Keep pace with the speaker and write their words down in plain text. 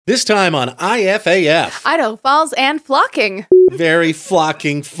This time on IFAF. Idaho Falls and flocking. Very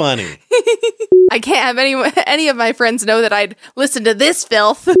flocking funny. I can't have any of my friends know that I'd listen to this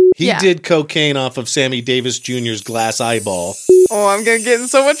filth. He did cocaine off of Sammy Davis Jr.'s glass eyeball. Oh, I'm going to get in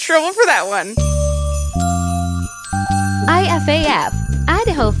so much trouble for that one. IFAF,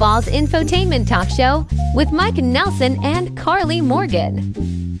 Idaho Falls Infotainment Talk Show with Mike Nelson and Carly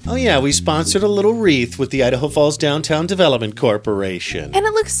Morgan. Oh yeah, we sponsored a little wreath with the Idaho Falls Downtown Development Corporation. And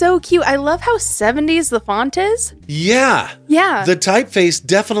it looks so cute. I love how 70s the font is. Yeah. Yeah. The typeface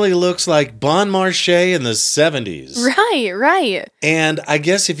definitely looks like Bon Marché in the 70s. Right. And I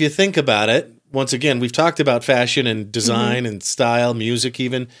guess if you think about it, once again, we've talked about fashion and design and style, music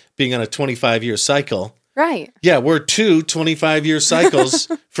even, being on a 25-year cycle. Right. Yeah, we're two 25-year cycles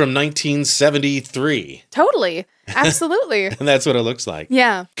from 1973. Totally. Absolutely. And that's what it looks like.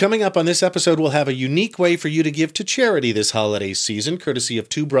 Yeah. Coming up on this episode, we'll have a unique way for you to give to charity this holiday season, courtesy of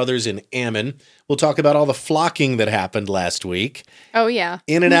two brothers in Ammon. We'll talk about all the flocking that happened last week. Oh, yeah.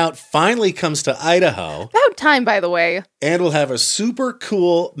 In-N-Out finally comes to Idaho. About time, by the way. And we'll have a super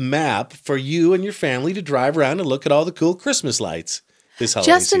cool map for you and your family to drive around and look at all the cool Christmas lights this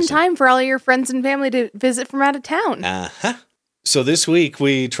holiday Just in season. time for all your friends and family to visit from out of town. Uh-huh. So this week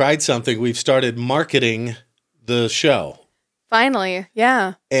we tried something. We've started marketing the show. Finally,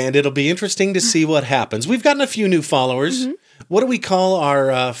 yeah. And it'll be interesting to see what happens. We've gotten a few new followers. What do we call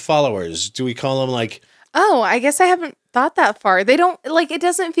our followers? Do we call them like... Oh, I guess I haven't thought that far. They don't, it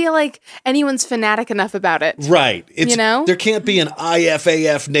doesn't feel like anyone's fanatic enough about it. Right. It's, you know? There can't be an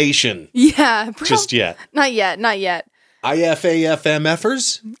IFAF nation. Yeah. Just yet. Not yet. IFAF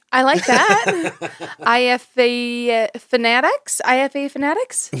MFers? I like that. IFA fanatics?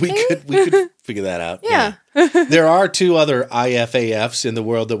 We could figure that out. Yeah. There are two other IFAFs in the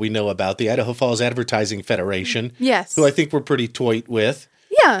world that we know about. The Idaho Falls Advertising Federation. Yes. Who I think we're pretty toit with.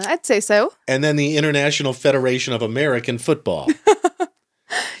 Yeah, I'd say so. And then the International Federation of American Football.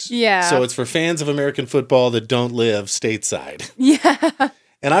 Yeah. So it's for fans of American football that don't live stateside. Yeah.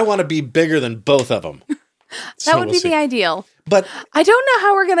 And I want to be bigger than both of them. That would be the ideal. But I don't know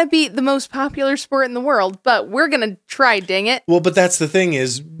how we're going to beat the most popular sport in the world, but we're going to try, dang it. Well, but that's the thing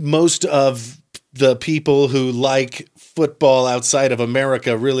is most of the people who like football outside of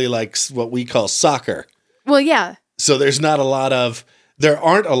America really like what we call soccer. Well, yeah. So there aren't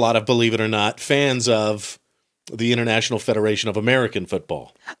a lot of, believe it or not, fans of the International Federation of American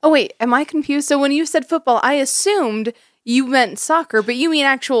Football. Oh, wait, am I confused? So when you said football, I assumed you meant soccer, but you mean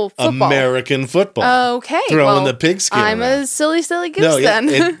actual football. American football. Okay. Throwing the pigskin I'm around. a silly goose then.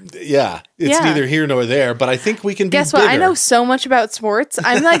 It's neither here nor there, but I think we can be Guess what? bigger. I know so much about sports.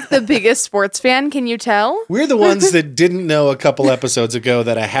 I'm like the biggest sports fan. Can you tell? We're the ones that didn't know a couple episodes ago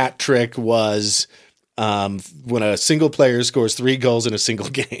that a hat trick was when a single player scores 3 goals in a single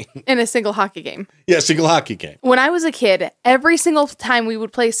game. In a single hockey game. Yeah, single hockey game. When I was a kid, every single time we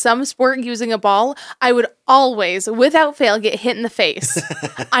would play some sport using a ball, I would always, without fail, get hit in the face.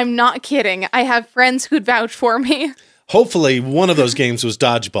 I'm not kidding. I have friends who'd vouch for me. Hopefully, one of those games was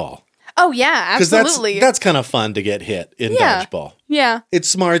dodgeball. Oh, yeah, absolutely. Because that's kind of fun to get hit in dodgeball. Yeah. It's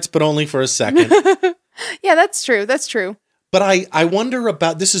smarts, but only for a second. Yeah, that's true. But I wonder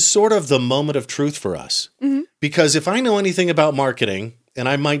about, this is sort of the moment of truth for us. Mm-hmm. Because if I know anything about marketing, and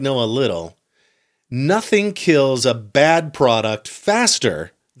I might know a little, nothing kills a bad product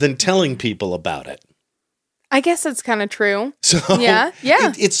faster than telling people about it. I guess that's kind of true. So yeah.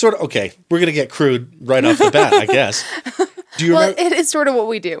 It's sort of, okay, we're going to get crude right off the bat, I guess. Do you remember, it is sort of what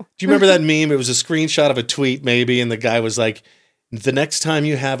we do. Do you remember that meme? It was a screenshot of a tweet maybe, and the guy was like, the next time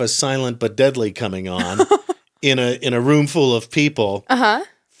you have a silent but deadly coming on in a room full of people,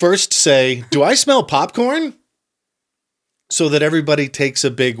 first say, do I smell popcorn? So that everybody takes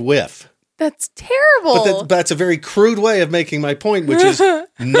a big whiff. That's terrible. But that's a very crude way of making my point, which is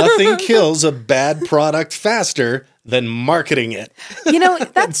nothing kills a bad product faster than marketing it. You know,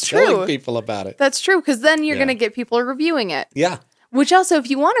 that's true. Telling people about it. That's true, because then you're going to get people reviewing it. Yeah. Which also, if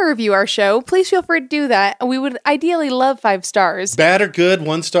you want to review our show, please feel free to do that. We would ideally love 5 stars. Bad or good,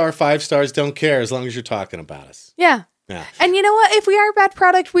 1 star, 5 stars, don't care as long as you're talking about us. Yeah. And you know what? If we are a bad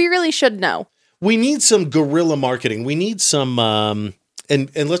product, we really should know. We need some guerrilla marketing. We need some, and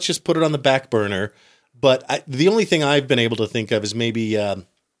let's just put it on the back burner. But the only thing I've been able to think of is maybe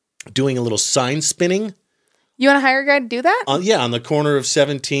doing a little sign spinning. You want to hire a guy to do that? On the corner of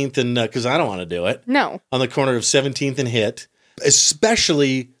 17th and, because I don't want to do it. No. On the corner of 17th and Hit,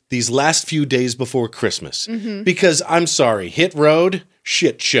 especially these last few days before Christmas. Mm-hmm. Because I'm sorry, Hit Road,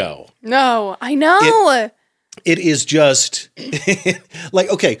 shit show. No, I know. It is just like,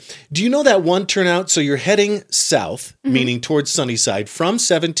 okay, do you know that one turnout? So you're heading south, meaning towards Sunnyside from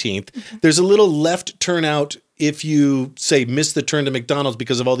 17th. There's a little left turnout if you, say, miss the turn to McDonald's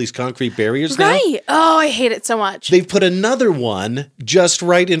because of all these concrete barriers now. Right. Oh, I hate it so much. They've put another one just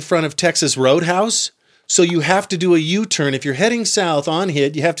right in front of Texas Roadhouse. So you have to do a U-turn. If you're heading south on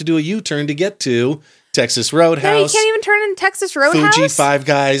HIT, you have to do a U-turn to get to Texas Roadhouse. No, you can't even turn in Texas Roadhouse? Fuji, Five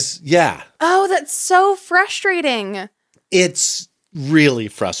Guys. Yeah. Oh, that's so frustrating. It's really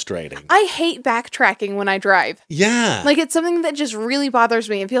frustrating. I hate backtracking when I drive. Yeah. Like, it's something that just really bothers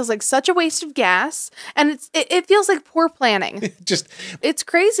me. It feels like such a waste of gas, and it feels like poor planning. It's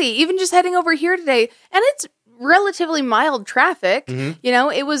crazy. Even just heading over here today, and it's relatively mild traffic. You know,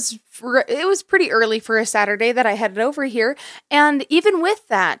 it was pretty early for a Saturday that I headed over here, and even with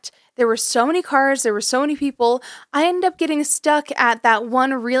that, there were so many cars, there were so many people. I ended up getting stuck at that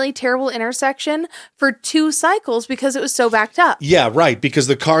one really terrible intersection for 2 cycles because it was so backed up. Yeah, right. Because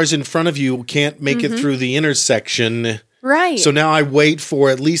the cars in front of you can't make it through the intersection. Right. So now I wait for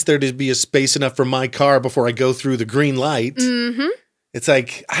at least there to be a space enough for my car before I go through the green light. It's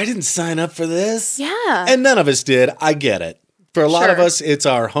like, I didn't sign up for this. Yeah. And none of us did. I get it. For a lot of us, it's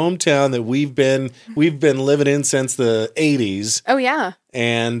our hometown that we've been living in since the 80s. Oh, yeah.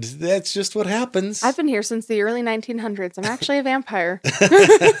 And that's just what happens. I've been here since the early 1900s. I'm actually a vampire.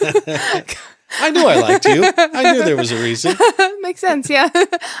 I knew I liked you. I knew there was a reason. Makes sense, yeah.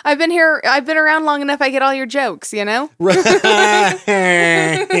 I've been around long enough I get all your jokes, you know?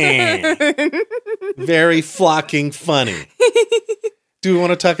 Very flocking funny. Do we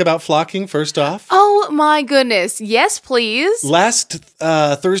want to talk about flocking first off? Oh my goodness. Yes, please. Last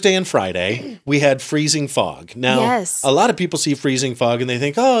Thursday and Friday, we had freezing fog. Now, a lot of people see freezing fog and they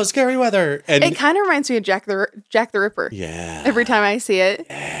think, oh, scary weather. And it kind of reminds me of Jack the Ripper. Yeah. Every time I see it,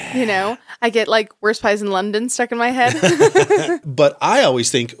 you know, I get like Worst Pies in London stuck in my head. But I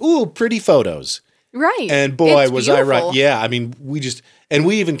always think, ooh, pretty photos. Right. And boy, it's was beautiful. I right. Yeah. I mean,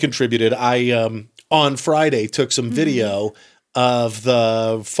 we even contributed. I, on Friday, took some video of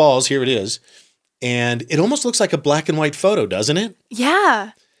the falls. Here it is. And it almost looks like a black and white photo, doesn't it?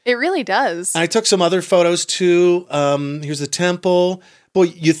 Yeah, it really does. I took some other photos too. Here's the temple. Boy,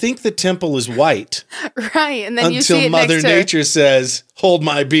 you think the temple is white. Right. And then you see until it Mother next to... Nature says, hold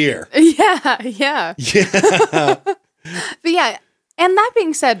my beer. Yeah. Yeah. But yeah, and that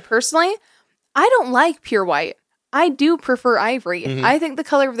being said, personally, I don't like pure white. I do prefer ivory. I think the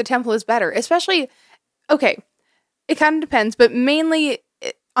color of the temple is better, especially, okay, it kind of depends, but mainly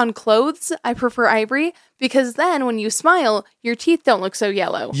on clothes, I prefer ivory because then when you smile, your teeth don't look so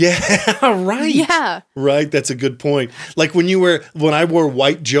yellow. Yeah, right. Yeah. Right, that's a good point. Like when I wore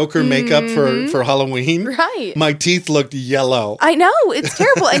white Joker makeup for Halloween, right, my teeth looked yellow. I know, it's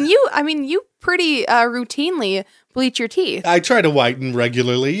terrible. And you pretty routinely bleach your teeth. I try to whiten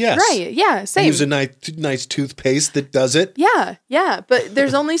regularly, yes. Right, yeah, same. I use a nice toothpaste that does it. Yeah, but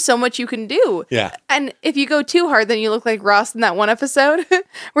there's only so much you can do. Yeah. And if you go too hard, then you look like Ross in that one episode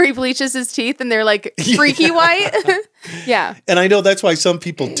where he bleaches his teeth and they're like freaky white. Yeah. And I know that's why some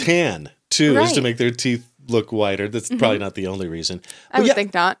people tan too, is to Right. make their teeth look whiter. That's probably not the only reason. I would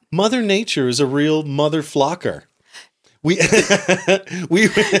think not. Mother Nature is a real mother flocker. We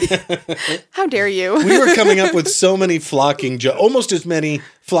How dare you? we were coming up with so many flocking almost as many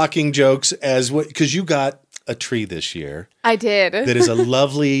flocking jokes as because you got a tree this year. I did. That is a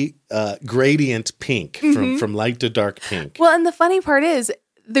lovely gradient pink from light to dark pink. Well, and the funny part is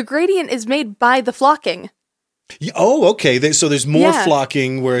the gradient is made by the flocking. Oh, okay. So there's more Yeah.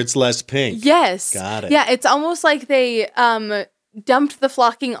 flocking where it's less pink. Yes. Got it. Yeah, it's almost like they dumped the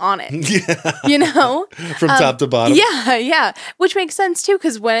flocking on it. Yeah. You know? From top to bottom. Yeah. Which makes sense too,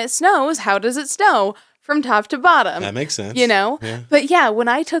 because when it snows, how does it snow? From top to bottom. That makes sense. You know? Yeah. But yeah, when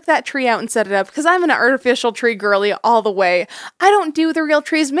I took that tree out and set it up, because I'm an artificial tree girly all the way, I don't do the real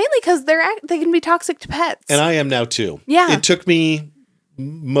trees, mainly because they can be toxic to pets. And I am now too. Yeah. It took me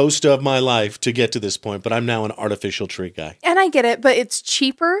most of my life to get to this point, but I'm now an artificial tree guy. And I get it, but it's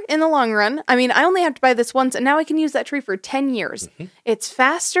cheaper in the long run. I mean, I only have to buy this once, and now I can use that tree for 10 years. It's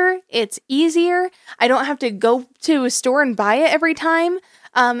faster. It's easier. I don't have to go to a store and buy it every time.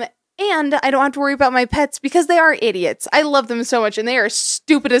 And I don't have to worry about my pets because they are idiots. I love them so much and they are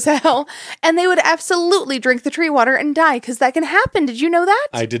stupid as hell. And they would absolutely drink the tree water and die because that can happen. Did you know that?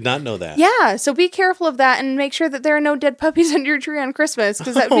 I did not know that. Yeah. So be careful of that and make sure that there are no dead puppies under your tree on Christmas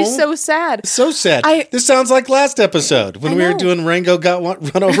because that would be so sad. So sad. This sounds like last episode when I we were know. doing Rango got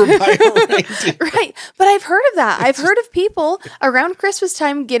run over by a reindeer. Right. But I've heard of that. I've heard of people around Christmas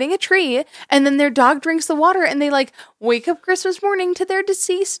time getting a tree and then their dog drinks the water and they like wake up Christmas morning to their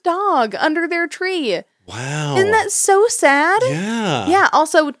deceased dog under their tree. Wow. Isn't that so sad? Yeah. Yeah.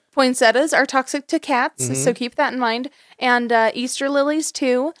 Also, poinsettias are toxic to cats, so keep that in mind. And Easter lilies,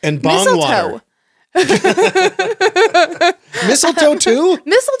 too. And bong water. Mistletoe, too?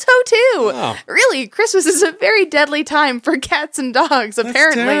 Mistletoe, too. Wow. Really, Christmas is a very deadly time for cats and dogs,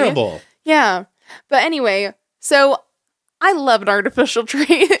 apparently. That's terrible. Yeah. But anyway, so I love an artificial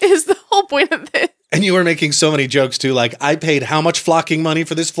tree is the whole point of this. And you were making so many jokes too, like I paid how much flocking money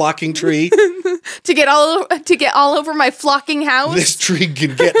for this flocking tree? to get all over my flocking house. This tree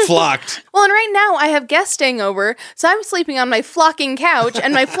can get flocked. Well, and right now I have guests staying over, so I'm sleeping on my flocking couch,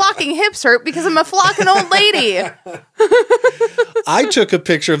 and my flocking hips hurt because I'm a flocking old lady. I took a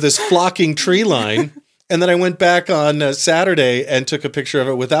picture of this flocking tree line. And then I went back on Saturday and took a picture of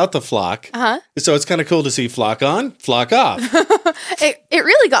it without the flock. So it's kind of cool to see flock on, flock off. It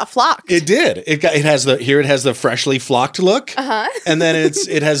really got flocked. It did. It has the freshly flocked look. And then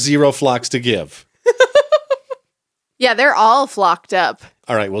it has 0 flocks to give. Yeah, they're all flocked up.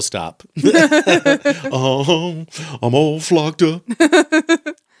 All right, we'll stop. I'm all flocked up.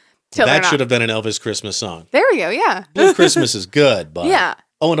 That should have been an Elvis Christmas song. There we go, yeah. Blue Christmas is good, but yeah.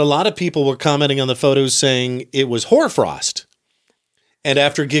 Oh, and a lot of people were commenting on the photos saying it was hoarfrost. And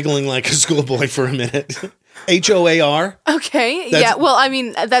after giggling like a schoolboy for a minute, HOAR. Okay, yeah. Well, I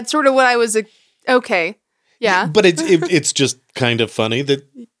mean, that's sort of what I was. Okay, yeah. But it's just kind of funny that.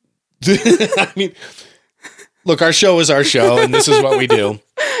 I mean, look, our show is our show, and this is what we do.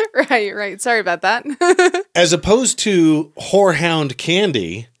 Right. Sorry about that. As opposed to whorehound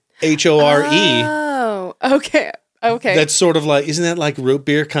candy, HORE. Oh, okay. Okay. That's sort of like, isn't that like root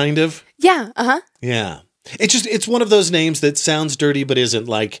beer kind of? Yeah. Yeah. It's one of those names that sounds dirty but isn't,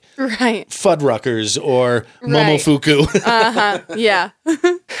 like Fuddruckers or Momofuku. Yeah.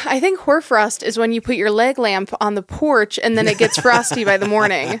 I think hoarfrost is when you put your leg lamp on the porch and then it gets frosty by the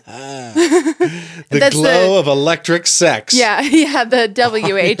morning. The glow of electric sex. Yeah, the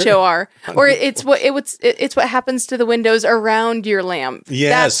WHOR. Or it's what happens to the windows around your lamp. Yes.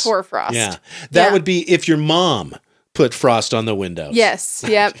 That's hoarfrost. Yeah. That would be if your mom put frost on the windows. Yes.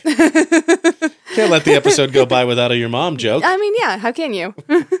 Yep. Can't let the episode go by without a your mom joke. I mean, yeah. How can you?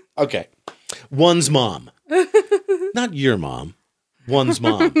 Okay. One's mom. Not your mom. One's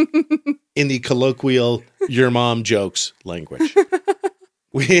mom. In the colloquial your mom jokes language.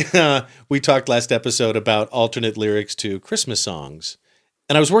 We talked last episode about alternate lyrics to Christmas songs.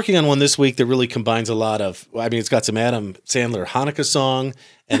 And I was working on one this week that really combines a lot of, it's got some Adam Sandler Hanukkah song,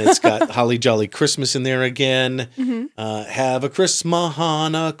 and it's got Holly Jolly Christmas in there again. Have a Christmas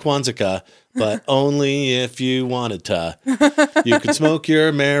Hana Kwanzaa, but only if you wanted to. You can smoke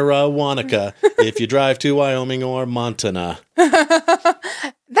your marijuana if you drive to Wyoming or Montana.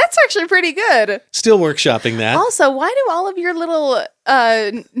 That's actually pretty good. Still workshopping that. Also, why do all of your little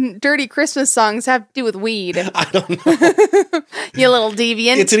dirty Christmas songs have to do with weed? I don't know. You little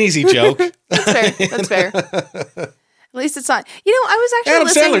deviant. It's an easy joke. That's fair. At least it's not. I was actually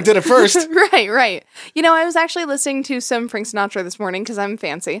Adam Sandler did it first. Right. I was actually listening to some Frank Sinatra this morning because I'm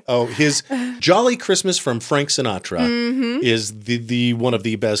fancy. Oh, his Jolly Christmas from Frank Sinatra is the one of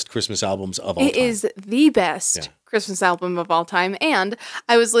the best Christmas albums of all time. It is the best Christmas album of all time. And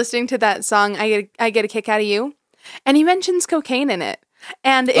I was listening to that song, I Get a Kick Out of You, and he mentions cocaine in it.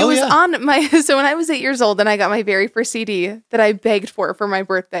 And it was on my, so when I was 8 years old and I got my very first CD that I begged for my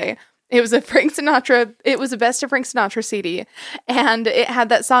birthday, it was a best of Frank Sinatra CD, and it had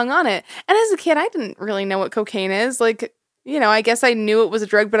that song on it. And as a kid, I didn't really know what cocaine is. Like, I guess I knew it was a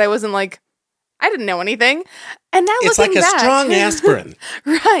drug, but I wasn't like, I didn't know anything. And now it's looking back. It's like a strong aspirin.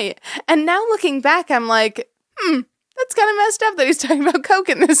 Right. And now looking back, I'm like, that's kind of messed up that he's talking about coke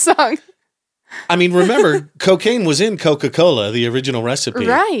in this song. I mean, remember, cocaine was in Coca-Cola, the original recipe.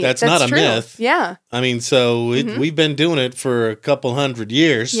 Right. That's not a true. Myth. Yeah. I mean, so we've been doing it for a couple hundred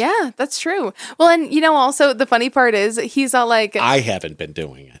years. Yeah, that's true. Well, and also the funny part is he's all like, I haven't been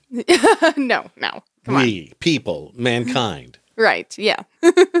doing it. No. Come on. We, people, mankind. Right. Yeah.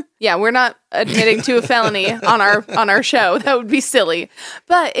 Yeah, we're not admitting to a felony on our show. That would be silly.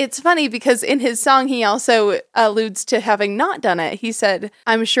 But it's funny because in his song, he also alludes to having not done it. He said,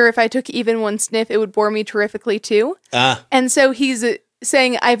 I'm sure if I took even one sniff, it would bore me terrifically too. And so he's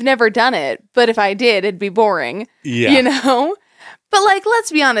saying, I've never done it, but if I did, it'd be boring. Yeah. But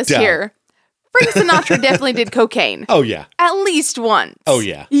let's be honest here. Frank Sinatra definitely did cocaine. Oh, yeah. At least once. Oh,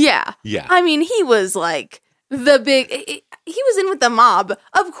 yeah. Yeah. Yeah. I mean, he was like the big... He was in with the mob.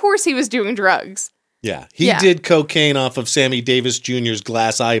 Of course he was doing drugs. Yeah. He did cocaine off of Sammy Davis Jr.'s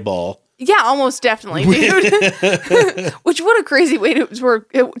glass eyeball. Yeah, almost definitely, dude. Which, what a crazy way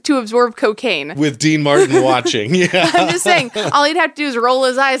to absorb cocaine. With Dean Martin watching. Yeah. I'm just saying, all he'd have to do is roll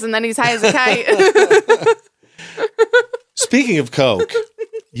his eyes and then he's high as a kite. Speaking of coke,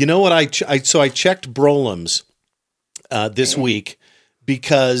 you know what? I checked Brolem's this week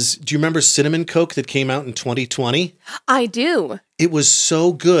because do you remember Cinnamon Coke that came out in 2020? I do. It was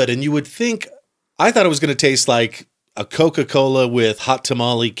so good. And you would think, I thought it was going to taste like a Coca-Cola with hot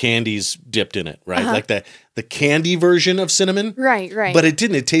tamale candies dipped in it, right? Like the candy version of cinnamon. Right. But it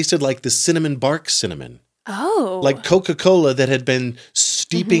didn't. It tasted like the cinnamon bark cinnamon. Oh. Like Coca-Cola that had been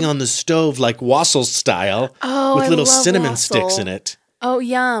steeping on the stove like wassail style with little cinnamon sticks in it. Oh,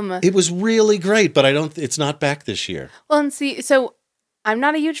 yum. It was really great, but it's not back this year. Well, and see, so I'm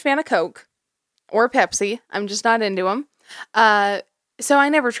not a huge fan of Coke or Pepsi. I'm just not into them. So I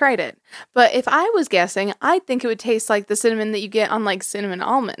never tried it. But if I was guessing, I'd think it would taste like the cinnamon that you get on like cinnamon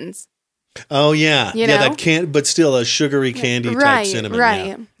almonds. Oh, yeah. You know? That can't, but still a sugary candy type cinnamon.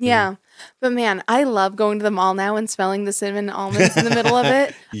 Right. Yeah. But man, I love going to the mall now and smelling the cinnamon almonds in the middle of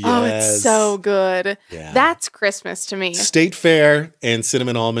it. Yes. Oh, it's so good. Yeah. That's Christmas to me. State Fair and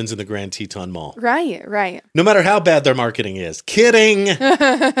cinnamon almonds in the Grand Teton Mall. Right. No matter how bad their marketing is. Kidding.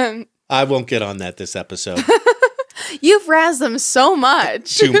 I won't get on that this episode. You've razzed them so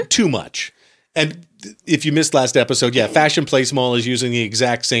much. Too much. And if you missed last episode, Fashion Place Mall is using the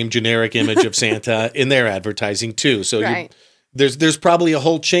exact same generic image of Santa in their advertising too. So there's probably a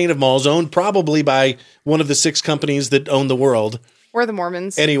whole chain of malls owned probably by one of the 6 companies that own the world. Or the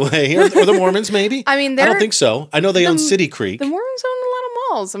Mormons. Anyway, or the Mormons maybe. I mean, I don't think so. I know they own City Creek. The Mormons own a lot of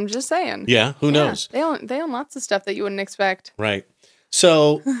malls. I'm just saying. Yeah, who knows? They own lots of stuff that you wouldn't expect. Right.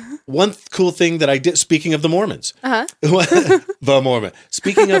 So one cool thing that I did, speaking of the Mormons, the Mormon,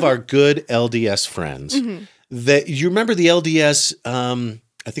 speaking of our good LDS friends, that you remember the LDS,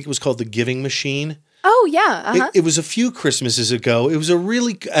 I think it was called the Giving Machine. Oh, yeah. It was a few Christmases ago. It was a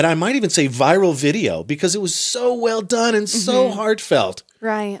really, and I might even say viral video because it was so well done and so heartfelt.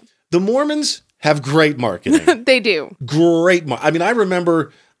 Right. The Mormons have great marketing. They do. Great. I mean, I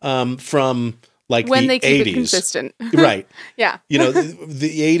remember from like when the they keep 80s. it consistent. Right. Yeah. You know,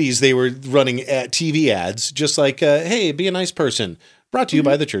 the 80s, they were running TV ads just like, hey, be a nice person. Brought to you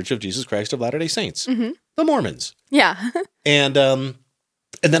by the Church of Jesus Christ of Latter-day Saints. The Mormons. Yeah. And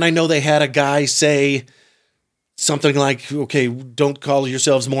then I know they had a guy say something like, okay, don't call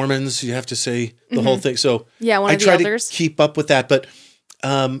yourselves Mormons. You have to say the whole thing. So one I of the try elders. to keep up with that. But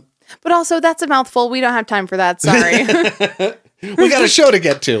also, that's a mouthful. We don't have time for that. Sorry. we got a show to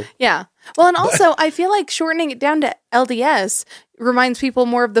get to. Yeah. Well, and also, I feel like shortening it down to LDS reminds people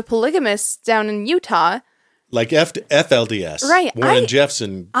more of the polygamists down in Utah. Like FLDS. Right. Warren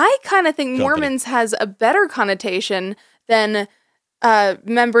Jeffson. I kind of think Mormons has a better connotation than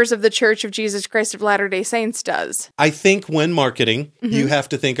members of the Church of Jesus Christ of Latter-day Saints does. I think when marketing, you have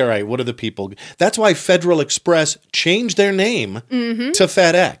to think, all right, what are the people? That's why Federal Express changed their name to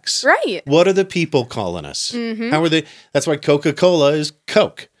FedEx. Right. What are the people calling us? How are they? That's why Coca-Cola is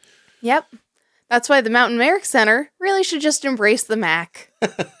Coke. Yep. That's why the Mountain Merrick Center really should just embrace the Mac.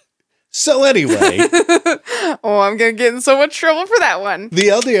 So anyway. I'm going to get in so much trouble for that one. The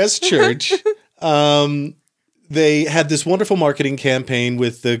LDS Church, they had this wonderful marketing campaign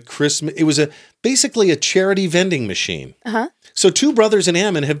with the Christmas. It was basically a charity vending machine. So 2 brothers in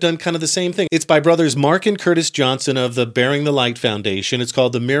Ammon have done kind of the same thing. It's by brothers Mark and Curtis Johnson of the Bearing the Light Foundation. It's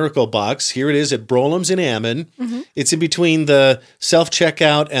called the Miracle Box. Here it is at Brolem's in Ammon. It's in between the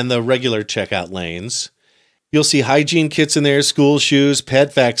self-checkout and the regular checkout lanes. You'll see hygiene kits in there, school shoes,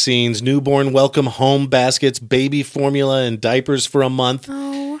 pet vaccines, newborn welcome home baskets, baby formula, and diapers for a month.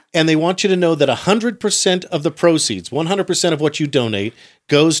 Oh. And they want you to know that 100% of the proceeds, 100% of what you donate,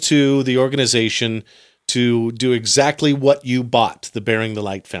 goes to the organization to do exactly what you bought, the Bearing the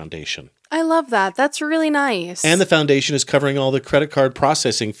Light Foundation. I love that. That's really nice. And the foundation is covering all the credit card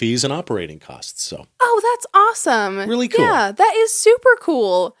processing fees and operating costs. So, that's awesome. Really cool. Yeah, that is super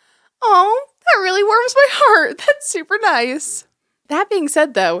cool. Oh, that really warms my heart. That's super nice. That being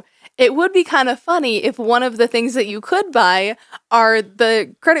said, though, it would be kind of funny if one of the things that you could buy are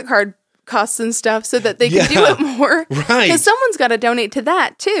the credit card costs and stuff so that they can do it more. Right. Because someone's got to donate to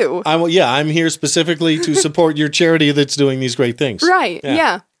that, too. I'm here specifically to support your charity that's doing these great things. Right,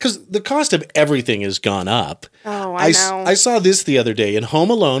 yeah. Because the cost of everything has gone up. Oh, I know. I saw this the other day in Home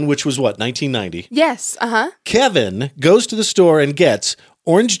Alone, which was what, 1990? Yes, Kevin goes to the store and gets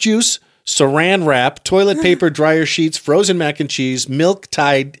orange juice, saran wrap, toilet paper, dryer sheets, frozen mac and cheese, milk,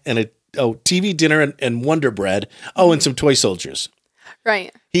 Tide, and a TV dinner and Wonder Bread. Oh, and some toy soldiers.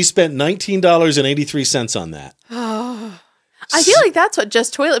 Right. He spent $19.83 on that. Oh, I feel like that's what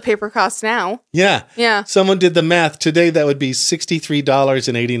just toilet paper costs now. Yeah. Yeah. Someone did the math. Today, that would be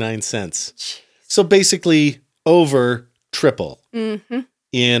 $63.89. So basically over triple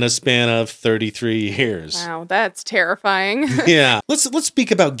in a span of 33 years. Wow, that's terrifying. Yeah. Let's speak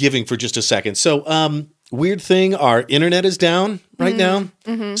about giving for just a second. So, weird thing, our internet is down right now.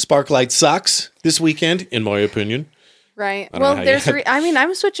 Sparklight sucks this weekend, in my opinion. Right. Well,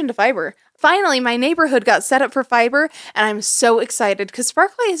 I'm switching to fiber. Finally, my neighborhood got set up for fiber, and I'm so excited because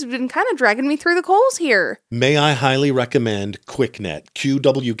Sparklight has been kind of dragging me through the coals here. May I highly recommend QuickNet,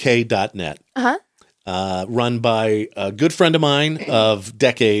 QWK.net. Run by a good friend of mine of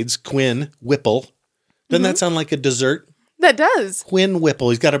decades, Quinn Whipple. Doesn't that sound like a dessert? That does. Quinn Whipple.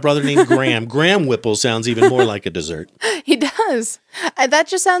 He's got a brother named Graham. Graham Whipple sounds even more like a dessert. He does. That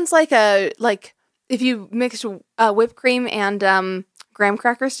just sounds like if you mix whipped cream and graham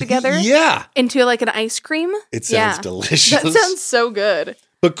crackers together. Yeah. Into like an ice cream. It sounds delicious. That sounds so good.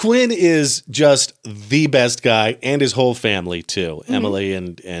 But Quinn is just the best guy, and his whole family too, Emily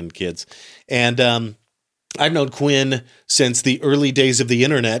and kids. And I've known Quinn since the early days of the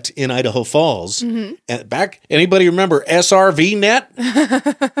internet in Idaho Falls. And anybody remember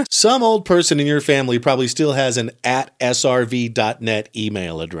SRVNet? Some old person in your family probably still has an @srv.net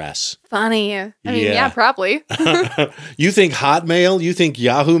email address. Funny. I mean, yeah probably. You think Hotmail, you think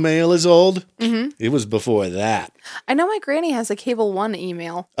Yahoo Mail is old? It was before that. I know my granny has a Cable One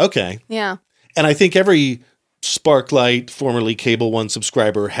email. Okay. Yeah. And I think every Sparklight, formerly Cable One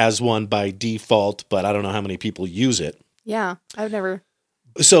subscriber, has one by default, but I don't know how many people use it. Yeah, I've never.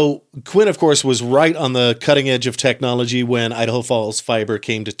 So Quinn, of course, was right on the cutting edge of technology when Idaho Falls Fiber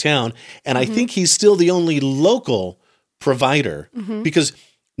came to town. And I think he's still the only local provider because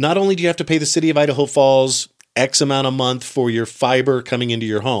not only do you have to pay the city of Idaho Falls X amount a month for your fiber coming into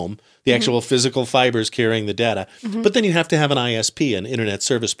your home, the actual physical fibers carrying the data, but then you have to have an ISP, an internet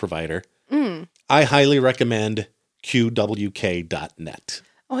service provider. I highly recommend QWK.net.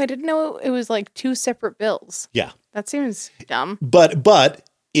 Oh, I didn't know it was like two separate bills. Yeah. That seems dumb. But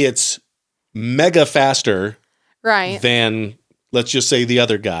it's mega faster than, let's just say, the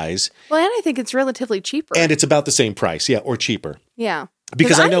other guys. Well, and I think it's relatively cheaper. And it's about the same price, or cheaper. Yeah.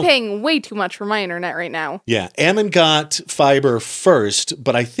 Because I know I'm paying way too much for my internet right now. Yeah. Ammon got fiber first,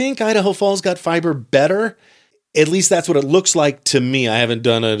 but I think Idaho Falls got fiber better. At least that's what it looks like to me. I haven't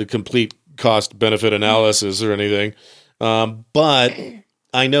done a complete cost-benefit analysis or anything. But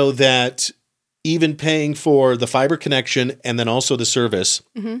I know that even paying for the fiber connection and then also the service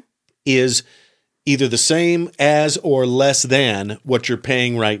is either the same as or less than what you're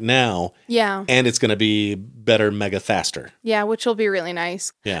paying right now. Yeah. And it's going to be better, mega faster. Yeah, which will be really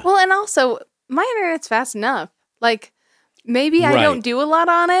nice. Yeah. Well, and also, my internet's fast enough. Like, maybe I don't do a lot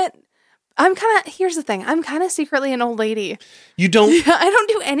on it. Here's the thing. I'm kind of secretly an old lady. You don't? I don't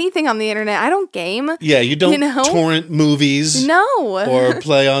do anything on the internet. I don't game. Yeah, you don't torrent movies. No. Or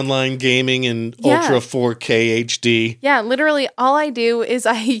play online gaming in Ultra 4K HD. Yeah, literally all I do is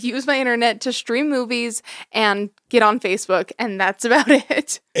I use my internet to stream movies and get on Facebook, and that's about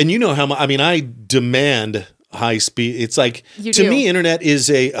it. And you know how much, I demand high speed. It's like, to me,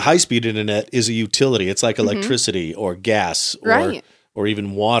 high-speed internet is a utility. It's like electricity or gas or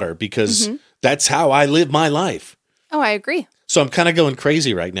even water, because that's how I live my life. Oh, I agree. So I'm kind of going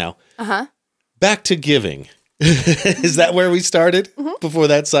crazy right now. Back to giving. Is that where we started before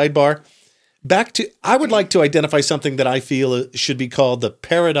that sidebar? I would like to identify something that I feel should be called the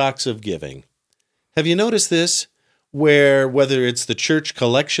paradox of giving. Have you noticed this? Whether it's the church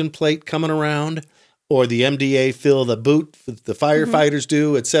collection plate coming around or the MDA fill the boot the firefighters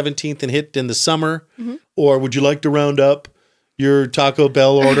do at 17th and Hit in the summer, or would you like to round up your Taco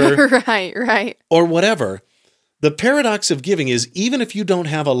Bell order? Right. Or whatever. The paradox of giving is, even if you don't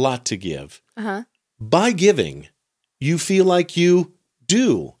have a lot to give, by giving, you feel like you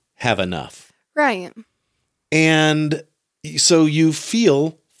do have enough. Right. And so you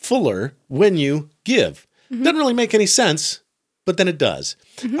feel fuller when you give. Doesn't really make any sense, but then it does.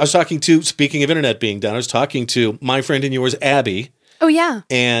 I was speaking of internet being down, I was talking to my friend and yours, Abby. Oh, yeah.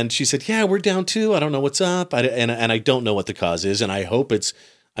 And she said, yeah, we're down too. I don't know what's up. And I don't know what the cause is. And I hope if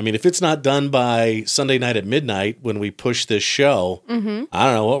it's not done by Sunday night at midnight when we push this show, I don't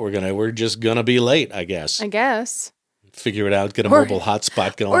know what we're just going to be late, I guess. Figure it out, get a mobile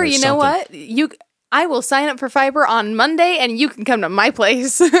hotspot going. Or you know what? I will sign up for fiber on Monday and you can come to my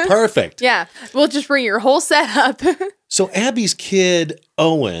place. Perfect. Yeah. We'll just bring your whole setup. So Abby's kid,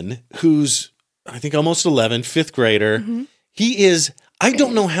 Owen, who's I think almost 11, fifth grader, he is, I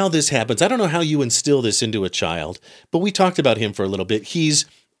don't know how this happens. I don't know how you instill this into a child, but we talked about him for a little bit. He's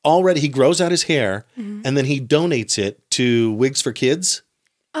he grows out his hair and then he donates it to Wigs for Kids.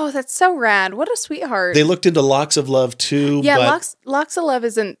 Oh, that's so rad. What a sweetheart. They looked into Locks of Love too. Yeah, but Locks of Love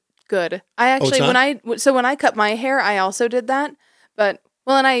isn't good. I actually, when I cut my hair, I also did that. But,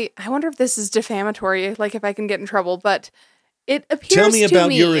 well, and I wonder if this is defamatory, like if I can get in trouble, but it appears to me. Tell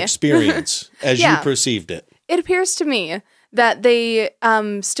me about your experience as you perceived it. It appears to me that they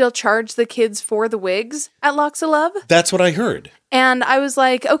still charge the kids for the wigs at Locks of Love. That's what I heard. And I was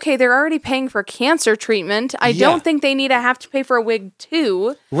like, okay, they're already paying for cancer treatment. I don't think they need to have to pay for a wig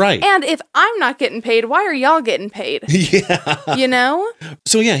too. Right. And if I'm not getting paid, why are y'all getting paid? Yeah. You know?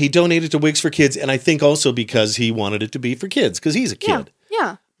 So yeah, he donated to Wigs for Kids, and I think also because he wanted it to be for kids, because he's a kid.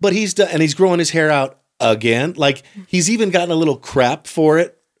 Yeah. But he's growing his hair out again. Like, he's even gotten a little crap for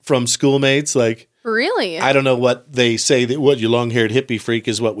it from schoolmates. Like, really? I don't know what they say, that what, you long-haired hippie freak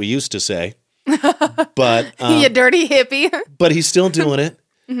is what we used to say. But you dirty hippie. But he's still doing it.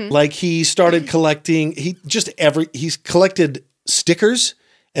 Like, he started collecting, he's collected stickers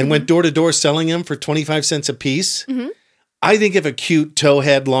and went door to door selling them for 25 cents a piece. I think if a cute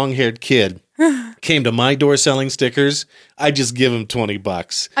towhead long-haired kid came to my door selling stickers, I'd just give him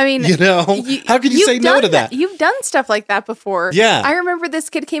 $20. I mean, you know, how could you say no to that? You've done stuff like that before. Yeah. I remember this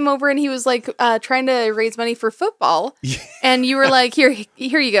kid came over and he was like trying to raise money for football. And you were like, here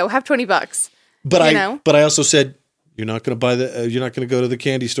you go, have $20. But I also said, you're not going to buy you're not going to go to the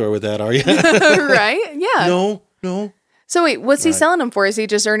candy store with that, are you? Right? Yeah. No. So wait, what's he selling them for? Is he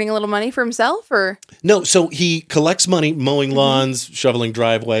just earning a little money for himself, or? No, so he collects money mowing lawns, shoveling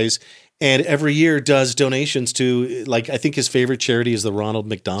driveways, and every year does donations to, like, I think his favorite charity is the Ronald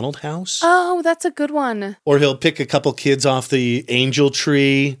McDonald House. Oh, that's a good one. Or he'll pick a couple kids off the angel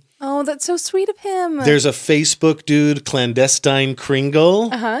tree. Oh, that's so sweet of him. There's a Facebook dude, Clandestine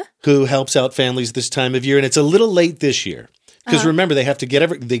Kringle, who helps out families this time of year, and it's a little late this year. Because remember, they have to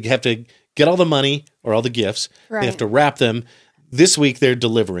get all the money or all the gifts. Right. They have to wrap them. This week, they're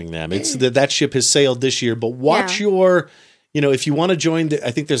delivering them. It's that ship has sailed this year. But watch if you want to join,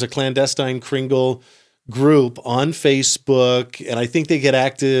 I think there's a Clandestine Kringle group on Facebook, and I think they get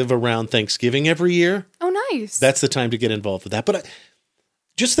active around Thanksgiving every year. Oh, nice. That's the time to get involved with that. But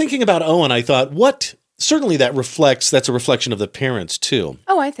just thinking about Owen, I thought, certainly that's a reflection of the parents too.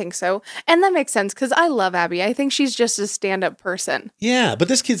 Oh, I think so. And that makes sense because I love Abby. I think she's just a stand-up person. Yeah, but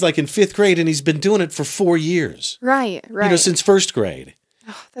this kid's like in 5th grade and he's been doing it for 4 years. Right. Since 1st grade.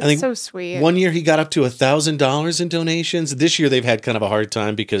 Oh, that's so sweet. One year he got up to $1,000 in donations. This year they've had kind of a hard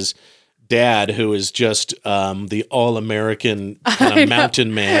time because Dad, who is just the all-American kind of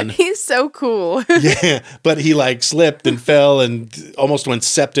mountain man. He's so cool. Yeah, but he slipped and fell and almost went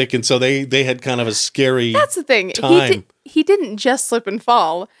septic, and so they had kind of a scary That's the thing. Time. He didn't just slip and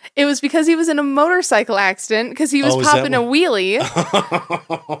fall. It was because he was in a motorcycle accident because he was popping a wheelie.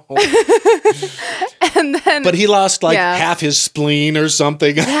 And then, but he lost half his spleen or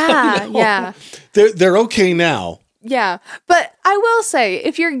something. Yeah. They're okay now. Yeah, but I will say,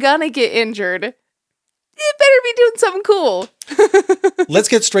 if you're gonna get injured, you better be doing something cool. Let's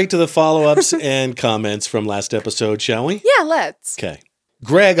get straight to the follow-ups and comments from last episode, shall we? Yeah, let's. Okay.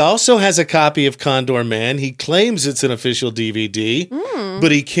 Greg also has a copy of Condor Man. He claims it's an official DVD,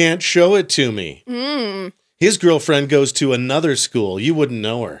 but he can't show it to me. His girlfriend goes to another school. You wouldn't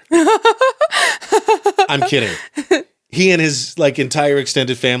know her. I'm kidding. He and his entire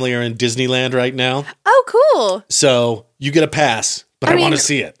extended family are in Disneyland right now. Oh, cool. So you get a pass, but I want to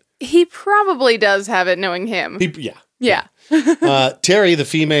see it. He probably does have it, knowing him. Yeah. Terry, the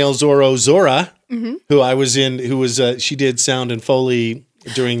female Zorro Zora, who I was in, she did sound and Foley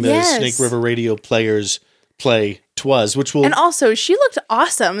during the Snake River Radio Players play Twas, and also she looked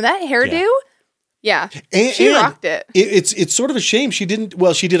awesome. That hairdo. Yeah. She rocked it. It's sort of a shame she didn't,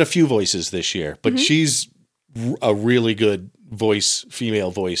 she did a few voices this year, but she's a really good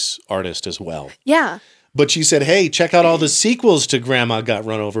female voice artist as well. Yeah. But she said, hey, check out all the sequels to Grandma Got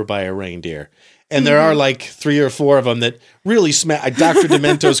Run Over by a Reindeer. And there are 3 or 4 of them that really smack. Dr.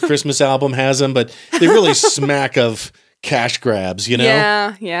 Demento's Christmas album has them, but they really smack of cash grabs, you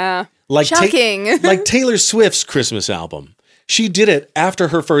know? Yeah. Shocking. Like Taylor Swift's Christmas album. She did it after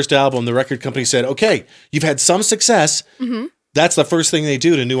her first album. The record company said, okay, you've had some success. That's the first thing they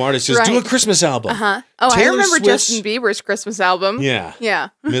do to new artists is do a Christmas album. Oh, I remember Justin Bieber's Christmas album. Yeah.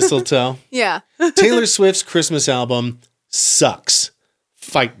 Mistletoe. Yeah. Taylor Swift's Christmas album sucks.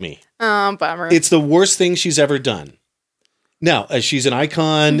 Fight me. Oh, bummer. It's the worst thing she's ever done. Now, she's an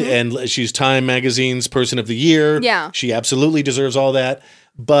icon and she's Time Magazine's Person of the Year. Yeah. She absolutely deserves all that.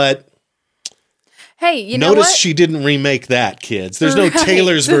 But Hey, you know Notice what? she didn't remake that, kids. There's no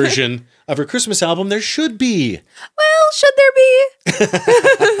Taylor's version of her Christmas album. There should be. Well, should there be?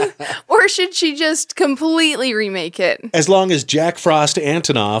 Or should she just completely remake it? As long as Jack Frost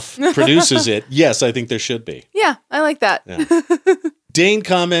Antonoff produces it, yes, I think there should be. Yeah, I like that. Yeah. Dane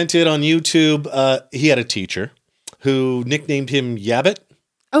commented on YouTube, he had a teacher who nicknamed him Yabbit.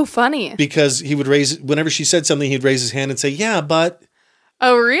 Oh, funny. Because he would whenever she said something, he'd raise his hand and say, yeah, but.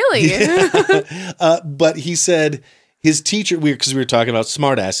 Oh, really? Yeah. But he said his teacher, because we were talking about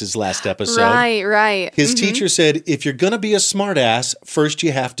smartasses last episode. Right. His teacher said, if you're going to be a smartass, first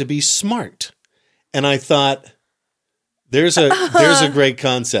you have to be smart. And I thought, there's a great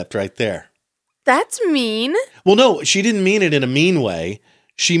concept right there. That's mean. Well, no, she didn't mean it in a mean way.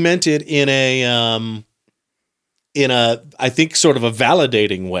 She meant it in a I think sort of a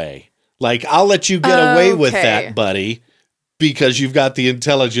validating way. Like, I'll let you get away with that, buddy, because you've got the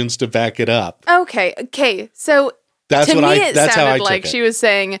intelligence to back it up. Okay. So that's to what me, I. That's how I sounded took like it. she was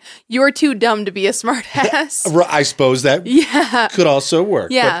saying, "You're too dumb to be a smartass." I suppose that could also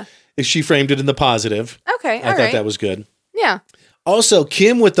work. Yeah. But she framed it in the positive. Okay, I thought that was good. Yeah. Also,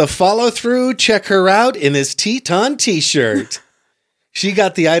 Kim with the follow through. Check her out in this Teton t-shirt. She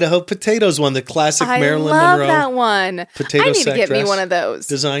got the Idaho potatoes one, the classic Marilyn Monroe. I love that one. Potato I need to sack get me dress one of those.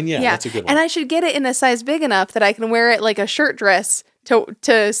 design. Yeah, that's a good one. And I should get it in a size big enough that I can wear it like a shirt dress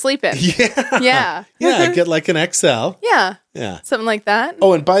to sleep in. Yeah. Yeah, get like an XL. Yeah. Yeah. Something like that.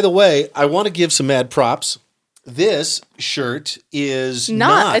 Oh, and by the way, I want to give some mad props. This shirt is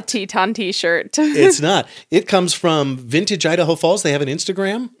not a Teton t-shirt. It's not. It comes from Vintage Idaho Falls. They have an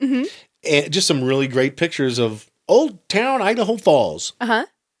Instagram. Mm-hmm. And just some really great pictures of Old Town Idaho Falls. Uh-huh.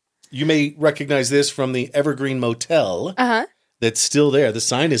 You may recognize this from the Evergreen Motel. Uh-huh. That's still there. The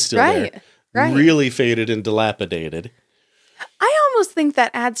sign is still there. Right. Really faded and dilapidated. I almost think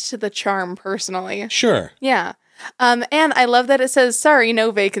that adds to the charm, personally. Sure. Yeah. And I love that it says, sorry, no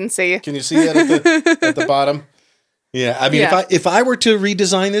vacancy. Can you see it at the bottom? Yeah. I mean, if I were to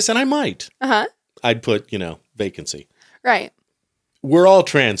redesign this, and I might, I'd put, vacancy. Right. We're all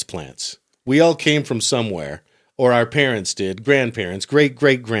transplants. We all came from somewhere, or our parents did, grandparents,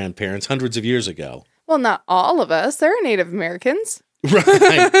 great-great-grandparents, hundreds of years ago. Well, not all of us. There are Native Americans.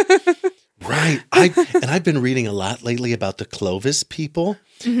 Right. I've been reading a lot lately about the Clovis people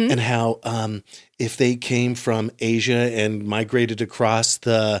and how if they came from Asia and migrated across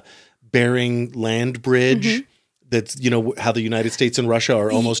the Bering Land Bridge, that's, how the United States and Russia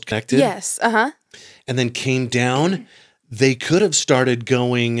are almost connected. Yes. Uh-huh. And then came down, they could have started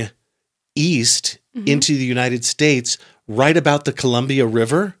going east into the United States right about the Columbia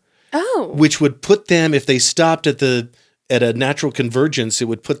River. Oh. Which would put them, if they stopped at a natural convergence, it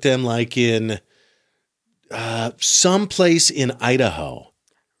would put them like in some place in Idaho.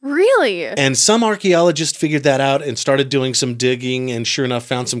 Really? And some archaeologist figured that out and started doing some digging and sure enough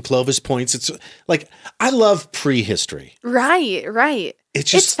found some Clovis points. It's like, I love prehistory. Right.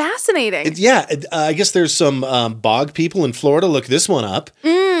 It's fascinating. I guess there's some bog people in Florida. Look this one up.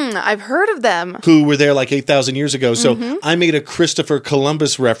 I've heard of them. Who were there like 8,000 years ago. So I made a Christopher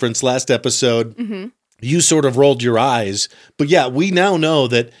Columbus reference last episode. You sort of rolled your eyes. But yeah, we now know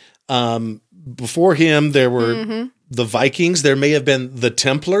that before him, there were the Vikings. There may have been the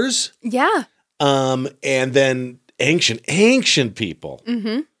Templars. Yeah. And then ancient people.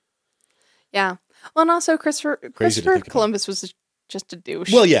 Yeah. Well, and also Christopher Columbus was just a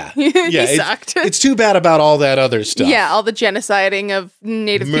douche. Well, yeah. He sucked. It's too bad about all that other stuff. Yeah, all the genociding of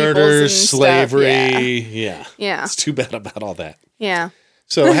native murder, peoples and slavery. Stuff. Yeah. It's too bad about all that. Yeah.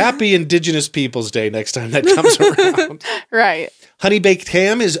 So happy Indigenous Peoples Day next time that comes around. Right. Honey Baked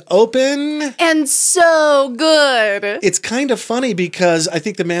Ham is open. And so good. It's kind of funny because I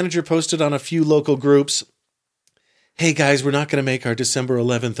think the manager posted on a few local groups, hey guys, we're not going to make our December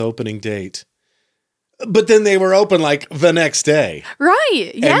 11th opening date. But then they were open like the next day.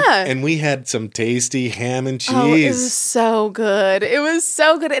 Right. Yeah. And we had some tasty ham and cheese. Oh, it was so good.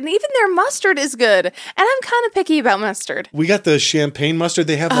 And even their mustard is good. And I'm kind of picky about mustard. We got the champagne mustard.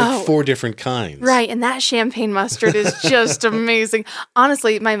 They have like 4 different kinds. Right. And that champagne mustard is just amazing.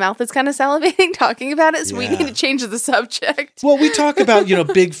 Honestly, my mouth is kind of salivating talking about it. So we need to change the subject. Well, we talk about,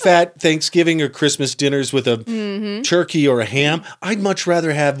 big fat Thanksgiving or Christmas dinners with a turkey or a ham. I'd much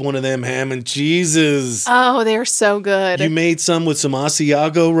rather have one of them ham and cheeses. Oh, they're so good. You made some with some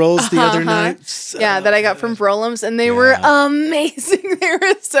Asiago rolls the other night. That I got from Brolum's, and they were amazing. They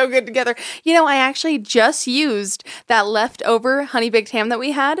were so good together. I actually just used that leftover honey baked ham that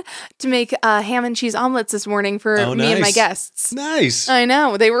we had to make ham and cheese omelets this morning for me and my guests. Nice. I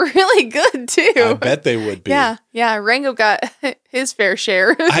know. They were really good, too. I bet they would be. Yeah. Yeah, Rango got his fair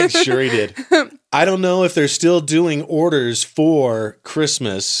share. I'm sure he did. I don't know if they're still doing orders for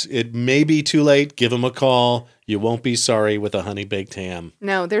Christmas. It may be too late. Give them a call. You won't be sorry with a honey baked ham.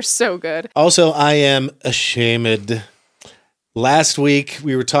 No, they're so good. Also, I am ashamed. Last week,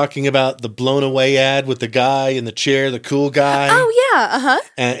 we were talking about the blown away ad with the guy in the chair, the cool guy. Oh, yeah.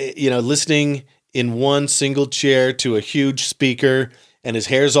 Uh-huh. Listening in one single chair to a huge speaker, and his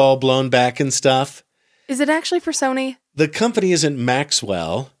hair's all blown back and stuff. Is it actually for Sony? The company isn't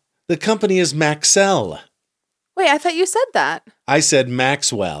Maxwell. The company is Maxell. Wait, I thought you said that. I said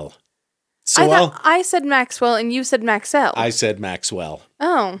Maxwell. So I said Maxwell and you said Maxell. I said Maxwell.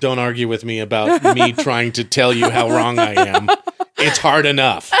 Oh. Don't argue with me about me trying to tell you how wrong I am. It's hard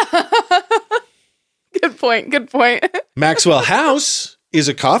enough. Good point. Maxwell House is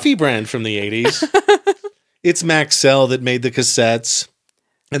a coffee brand from the 80s. It's Maxell that made the cassettes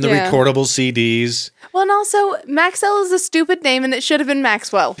and the recordable CDs. Well, and also, Maxell is a stupid name and it should have been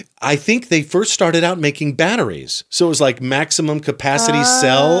Maxwell. I think they first started out making batteries. So it was like maximum capacity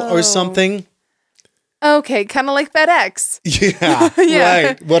cell or something. Okay, kind of like FedEx. Yeah,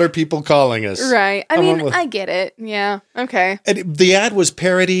 right. What are people calling us? Right. I mean, I get it. Yeah, okay. And the ad was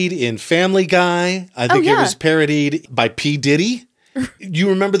parodied in Family Guy. I think it was parodied by P. Diddy. You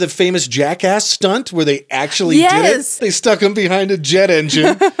remember the famous Jackass stunt where they actually did it? They stuck him behind a jet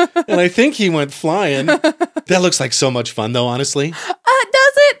engine, and I think he went flying. That looks like so much fun, though, honestly.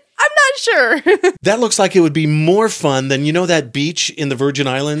 Does it? I'm not sure. That looks like it would be more fun than, that beach in the Virgin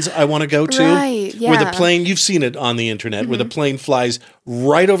Islands I want to go to? Right, yeah. Where the plane, you've seen it on the internet, where the plane flies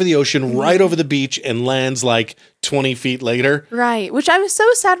right over the ocean, right over the beach, and lands like 20 feet later. Right, which I was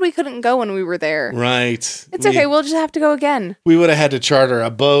so sad we couldn't go when we were there. Right. It's okay, we'll just have to go again. We would have had to charter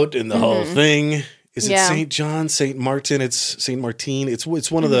a boat and the whole thing. Is it St. John, St. Martin? It's St. Martin. It's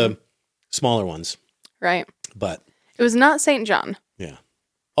one of the smaller ones. Right. But it was not St. John. Yeah.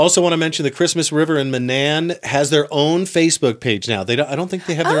 Also want to mention the Christmas River in Manan has their own Facebook page now. I don't think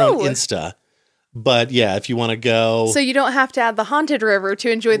they have their own Insta. But yeah, if you want to go. So you don't have to add the haunted river to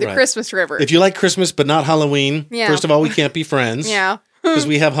enjoy the Christmas river. If you like Christmas but not Halloween, first of all, we can't be friends. Yeah. Because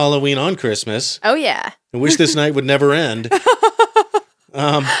we have Halloween on Christmas. Oh, yeah. I wish this night would never end.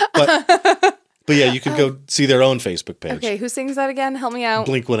 But yeah, you can go see their own Facebook page. Okay, who sings that again? Help me out.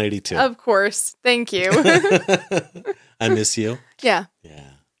 Blink 182. Of course. Thank you. I miss you. Yeah. Yeah.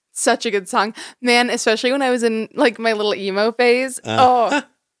 Such a good song. Man, especially when I was in like my little emo phase. It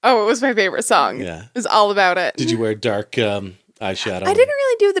was my favorite song. Yeah. It was all about it. Did you wear dark eyeshadow? I didn't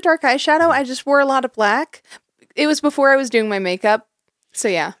really do the dark eyeshadow. I just wore a lot of black. It was before I was doing my makeup. So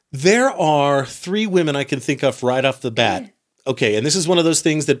yeah. There are 3 women I can think of right off the bat. Okay, and this is one of those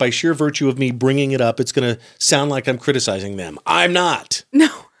things that by sheer virtue of me bringing it up, it's going to sound like I'm criticizing them. I'm not. No.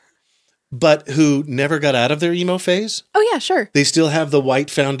 But who never got out of their emo phase. Oh, yeah, sure. They still have the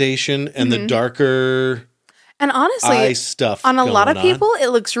white foundation and the darker and honestly, eye stuff on a lot of people, it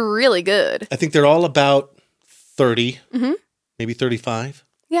looks really good. I think they're all about 30, maybe 35.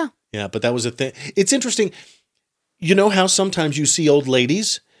 Yeah. Yeah, but that was a thing. It's interesting. You know how sometimes you see old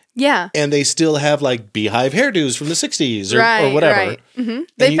ladies? Yeah. And they still have like beehive hairdos from the 60s or whatever. Right. Mm-hmm.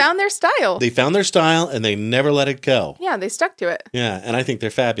 They found their style. They found their style and they never let it go. Yeah, they stuck to it. Yeah, and I think they're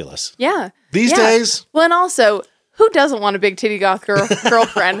fabulous. Yeah. These days. Well, and also, who doesn't want a big titty goth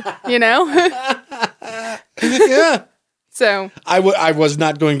girlfriend, you know? Yeah. So. I was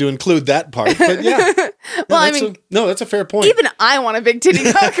not going to include that part, but yeah. Well, that's a fair point. Even I want a big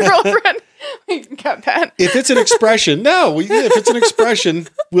titty goth girlfriend. We can cut that. If it's an expression, if it's an expression,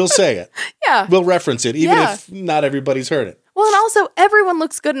 we'll say it. Yeah. We'll reference it, even if not everybody's heard it. Well, and also, everyone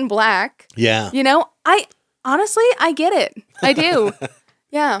looks good in black. Yeah. You know, I get it. I do.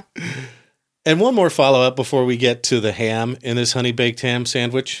 Yeah. And one more follow-up before we get to the ham in this honey-baked ham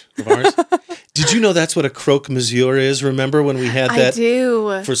sandwich of ours. Did you know that's what a croque monsieur is? Remember when we had that I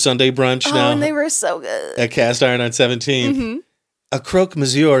do. For Sunday brunch now? And they were so good. At Cast Iron on 17th. Mm-hmm. A croque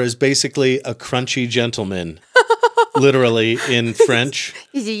monsieur is basically a crunchy gentleman, literally in French.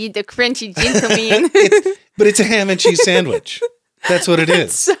 The crunchy gentleman. But it's a ham and cheese sandwich. That's what it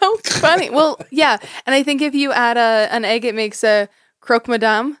is. So funny. Well, yeah. And I think if you add an egg, it makes a croque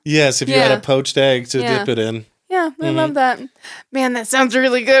madame. Yes, if you add a poached egg to dip it in. Yeah, I love that. Man, that sounds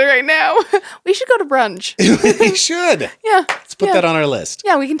really good right now. We should go to brunch. We should. Yeah. Let's put that on our list.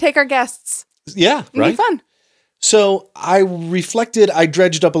 Yeah, we can take our guests. Yeah, right. It'll be fun. So I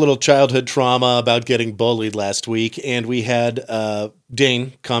dredged up a little childhood trauma about getting bullied last week, and we had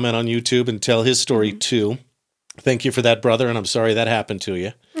Dane comment on YouTube and tell his story too. Thank you for that, brother, and I'm sorry that happened to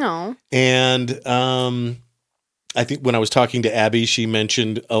you. No. And I think when I was talking to Abby, she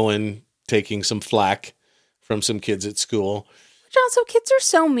mentioned Owen taking some flack from some kids at school. Which also, kids are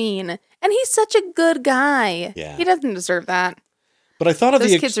so mean. And he's such a good guy. Yeah. He doesn't deserve that. But I thought of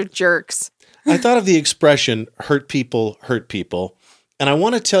Those kids are jerks. I thought of the expression, hurt people, hurt people. And I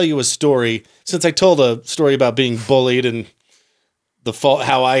want to tell you a story, since I told a story about being bullied and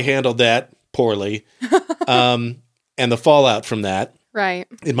how I handled that poorly, and the fallout from that. Right.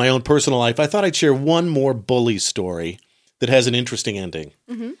 In my own personal life, I thought I'd share one more bully story that has an interesting ending.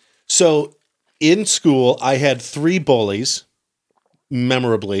 Mm-hmm. So in school, I had 3 bullies,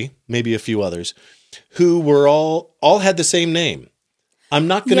 memorably, maybe a few others, who were all had the same name. I'm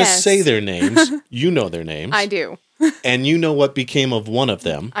not going to say their names. You know their names. I do. And you know what became of one of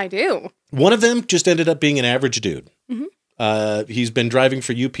them. I do. One of them just ended up being an average dude. Mm-hmm. He's been driving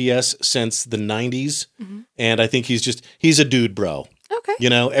for UPS since the 90s. Mm-hmm. And I think he's a dude bro. Okay. You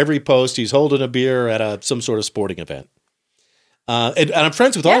know, every post he's holding a beer at some sort of sporting event. And I'm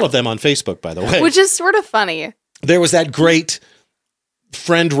friends with all of them on Facebook, by the way. Which is sort of funny. There was that great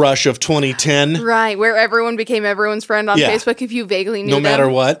friend rush of 2010. Right, where everyone became everyone's friend on Facebook if you vaguely knew them. No matter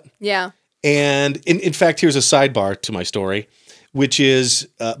what. Yeah. And in fact, here's a sidebar to my story, which is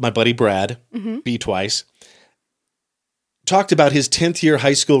my buddy Brad, B twice, talked about his 10th year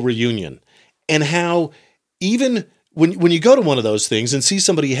high school reunion and how even when you go to one of those things and see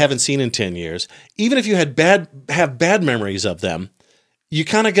somebody you haven't seen in 10 years, even if you have bad memories of them, you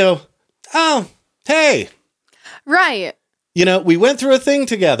kind of go, oh, hey. Right. You know, we went through a thing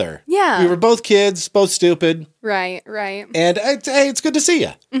together. Yeah. We were both kids, both stupid. Right, right. And hey, it's good to see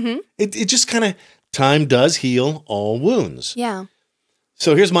you. Mm-hmm. It just kind of, time does heal all wounds. Yeah.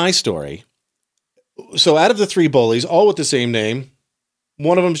 So here's my story. So out of the 3 bullies, all with the same name,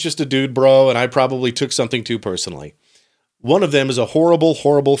 one of them's just a dude bro, and I probably took something too personally. One of them is a horrible,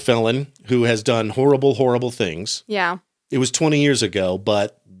 horrible felon who has done horrible, horrible things. Yeah. It was 20 years ago,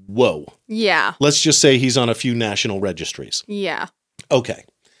 but whoa. Yeah. Let's just say he's on a few national registries. Yeah. Okay.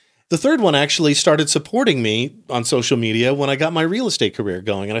 The third one actually started supporting me on social media when I got my real estate career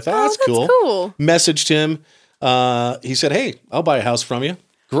going. And I thought, that's cool. Messaged him. He said, hey, I'll buy a house from you.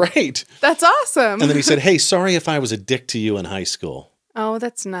 Great. That's awesome. And then he said, hey, sorry if I was a dick to you in high school. Oh,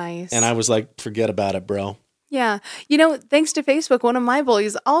 that's nice. And I was like, forget about it, bro. Yeah. You know, thanks to Facebook, one of my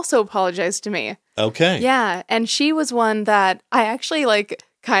bullies also apologized to me. Okay. Yeah. And she was one that I actually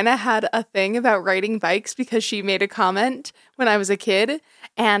kind of had a thing about riding bikes because she made a comment when I was a kid.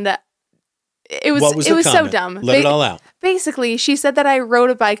 And it was so dumb. Let it all out. Basically, she said that I rode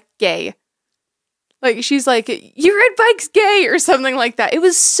a bike gay. Like, she's like, you ride bikes gay or something like that. It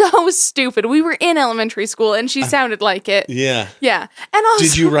was so stupid. We were in elementary school and she sounded like it. Yeah. Yeah. And also,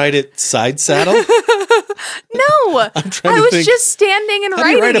 did you ride it side saddle? No. I was just standing and riding it.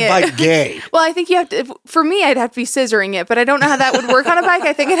 How do you ride a bike gay? Well, I think you have to, for me, I'd have to be scissoring it, but I don't know how that would work on a bike.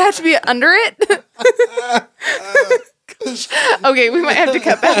 I think it'd have to be under it. Okay, we might have to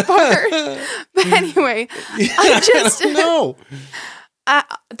cut that part. But anyway, I just... No.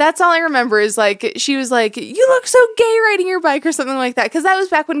 That's all I remember is she was like, you look so gay riding your bike or something like that. Because that was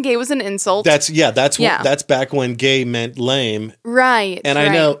back when gay was an insult. That's back when gay meant lame. Right. And I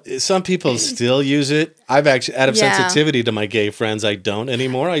know some people still use it. I've actually, out of sensitivity to my gay friends, I don't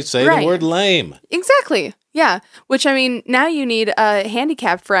anymore. I say the word lame. Exactly. Yeah. Which, I mean, now you need a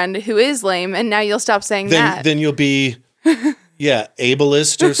handicapped friend who is lame, and now you'll stop saying that. Then you'll be... Yeah,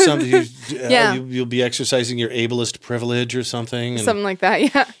 ableist or something. You'll be exercising your ableist privilege or something. Something like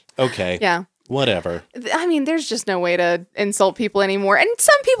that, yeah. Okay. Yeah. Whatever. I mean, there's just no way to insult people anymore. And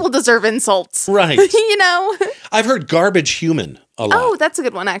some people deserve insults. Right. You know? I've heard garbage human a lot. Oh, that's a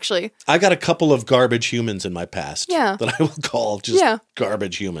good one, actually. I got a couple of garbage humans in my past. Yeah. That I will call just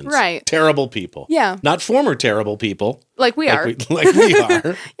garbage humans. Right. Terrible people. Yeah. Not former terrible people. Like we are. Like we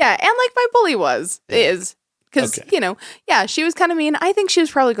are. Yeah, and like my bully is. Because, she was kind of mean. I think she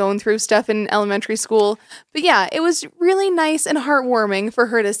was probably going through stuff in elementary school. But yeah, it was really nice and heartwarming for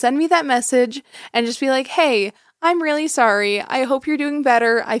her to send me that message and just be like, hey, I'm really sorry. I hope you're doing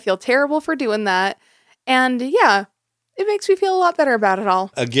better. I feel terrible for doing that. And yeah, it makes me feel a lot better about it all.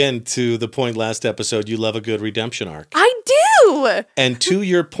 Again, to the point last episode, you love a good redemption arc. I do! And to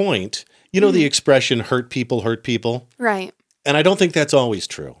your point, you know the expression, hurt people, hurt people? Right. And I don't think that's always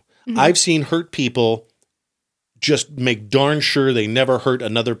true. Mm-hmm. I've seen hurt people just make darn sure they never hurt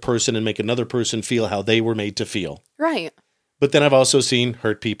another person and make another person feel how they were made to feel. Right. But then I've also seen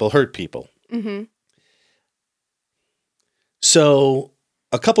hurt people hurt people. Mm-hmm. So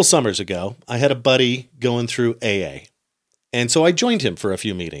a couple summers ago, I had a buddy going through AA. And so I joined him for a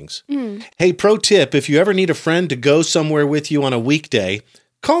few meetings. Mm. Hey, pro tip, if you ever need a friend to go somewhere with you on a weekday,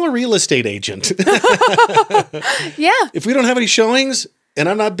 call a real estate agent. Yeah. If we don't have any showings, And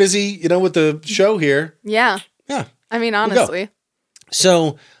I'm not busy, with the show here. Yeah. Yeah. I mean, honestly.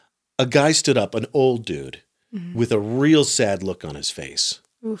 So a guy stood up, an old dude with a real sad look on his face,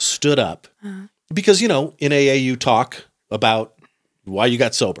 stood up because, in AA you talk about why you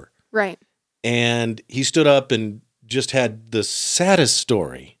got sober. Right. And he stood up and just had the saddest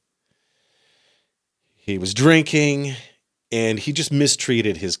story. He was drinking and he just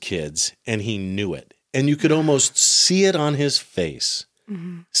mistreated his kids and he knew it. And you could almost see it on his face,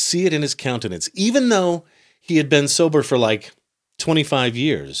 see it in his countenance, even though he had been sober for like 25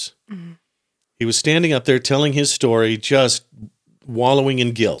 years. He was standing up there telling his story, just wallowing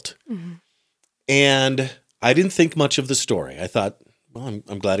in guilt. And I didn't think much of the story. I thought, well,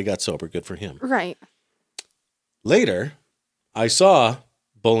 I'm glad he got sober. Good for him. Right. Later, I saw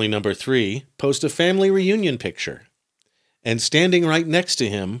bully number 3 post a family reunion picture. And standing right next to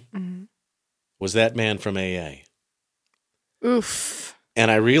him was that man from AA. Oof.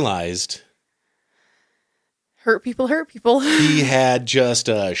 And I realized... Hurt people hurt people. He had just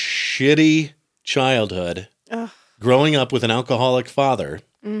a shitty childhood, growing up with an alcoholic father.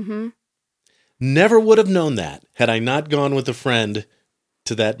 Never would have known that had I not gone with a friend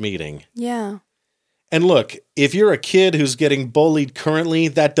to that meeting. Yeah. And look, if you're a kid who's getting bullied currently,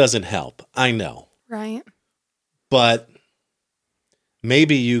 that doesn't help. I know. Right. But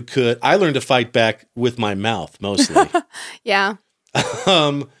maybe you could. I learned to fight back with my mouth mostly. Yeah.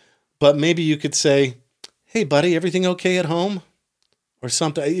 But maybe you could say, hey, buddy, everything okay at home? Or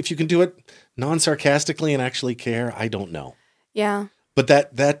something. If you can do it non-sarcastically and actually care, I don't know. Yeah. But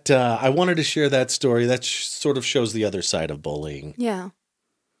that I wanted to share that story. That sort of shows the other side of bullying. Yeah.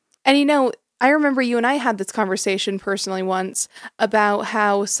 And I remember you and I had this conversation personally once about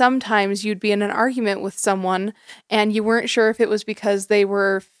how sometimes you'd be in an argument with someone and you weren't sure if it was because they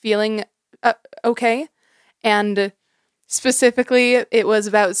were feeling okay. And specifically, it was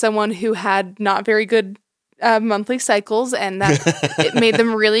about someone who had not very good monthly cycles and that it made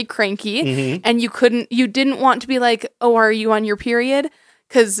them really cranky. And you didn't want to be like, oh, are you on your period?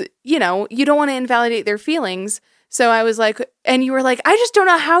 Because, you don't want to invalidate their feelings. So I was like, and you were like, I just don't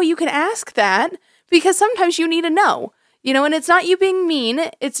know how you can ask that because sometimes you need to know, and it's not you being mean.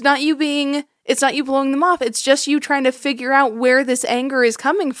 It's not you blowing them off. It's just you trying to figure out where this anger is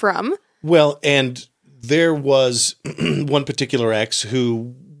coming from. Well, and there was one particular ex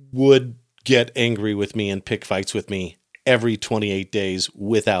who would get angry with me and pick fights with me every 28 days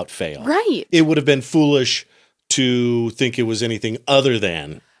without fail. Right. It would have been foolish to think it was anything other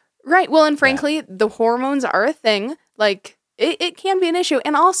than. Right. Well, and frankly, the hormones are a thing. Like, it can be an issue.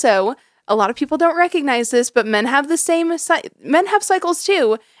 And also, a lot of people don't recognize this, but men have men have cycles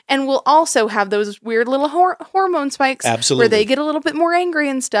too, and will also have those weird little hormone spikes. Absolutely. Where they get a little bit more angry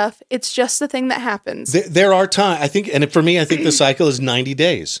and stuff. It's just the thing that happens. There are times, I think, and for me, I think the cycle is 90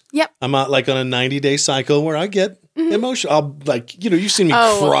 days. Yep. I'm on a 90-day cycle where I get emotional. I'll you've seen me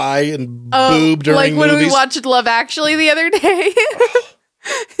cry and boob during like when movies. we watched Love Actually the other day.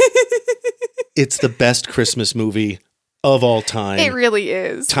 It's the best Christmas movie of all time. It really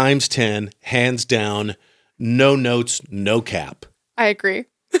is. Times 10, hands down, no notes, no cap. I agree.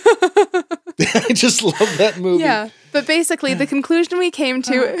 I just love that movie. Yeah. But basically, the conclusion we came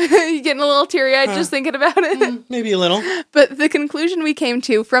to, you're getting a little teary-eyed just thinking about it. Maybe a little. But the conclusion we came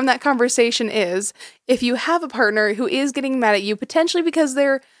to from that conversation is, if you have a partner who is getting mad at you, potentially because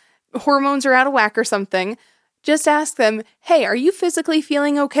their hormones are out of whack or something, just ask them, hey, are you physically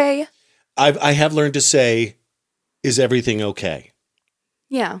feeling okay? I have learned to say, is everything okay?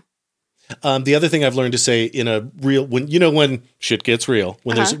 Yeah. The other thing I've learned to say in a real, when shit gets real,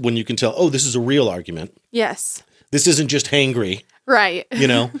 when you can tell, oh, this is a real argument. Yes. This isn't just hangry. Right.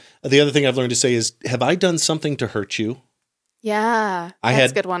 The other thing I've learned to say is, have I done something to hurt you? Yeah.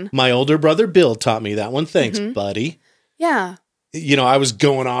 That's a good one. My older brother, Bill, taught me that one. Thanks, buddy. Yeah. I was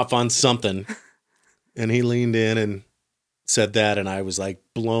going off on something and he leaned in and said that. And I was like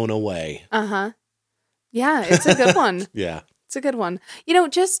blown away. Uh-huh. Yeah. It's a good one. Yeah. It's a good one.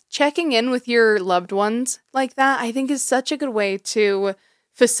 Just checking in with your loved ones like that, I think is such a good way to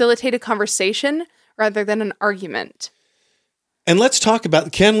facilitate a conversation rather than an argument. And let's talk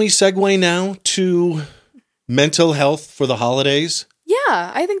about, can we segue now to mental health for the holidays?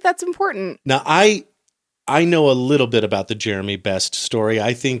 Yeah, I think that's important. Now, I know a little bit about the Jeremy Best story.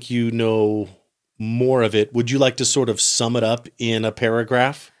 I think you know more of it. Would you like to sort of sum it up in a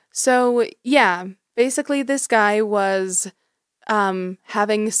paragraph? So, yeah, basically this guy was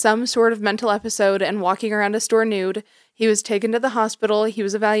having some sort of mental episode and walking around a store nude. He was taken to the hospital. He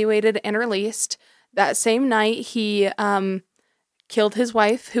was evaluated and released. That same night, he killed his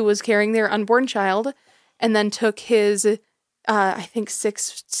wife, who was carrying their unborn child, and then took his I think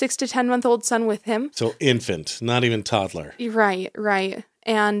 6 to 10-month-old son with him. So infant, not even toddler. Right.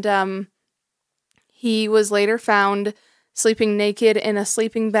 And he was later found sleeping naked in a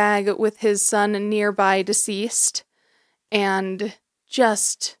sleeping bag with his son nearby, deceased, and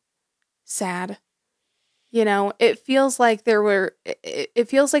just sad. You know, it feels like there were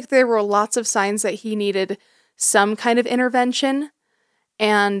lots of signs that he needed some kind of intervention,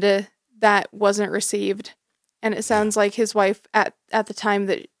 and that wasn't received. And it sounds like his wife at the time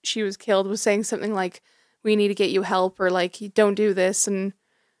that she was killed was saying something like, "We need to get you help," or like, "Don't do this," and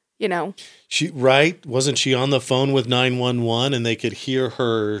you know. Wasn't she on the phone with 911 and they could hear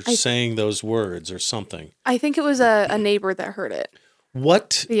her saying those words or something? I think it was a neighbor that heard it.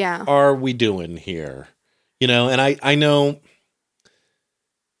 What are we doing here? You know, and I know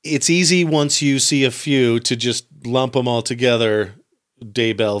it's easy once you see a few to just lump them all together.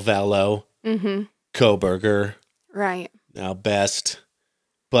 Daybell Vallow, Koberger, right? Now Best,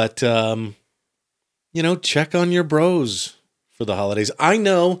 but check on your bros for the holidays. I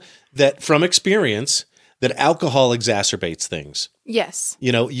know that from experience that alcohol exacerbates things. Yes.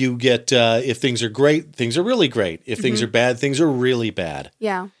 You know, you get if things are great, things are really great. If things are bad, things are really bad.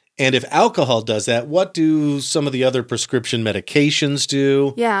 Yeah. And if alcohol does that, what do some of the other prescription medications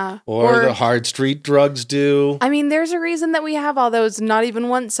do? Yeah. Or the hard street drugs do? I mean, there's a reason that we have all those not even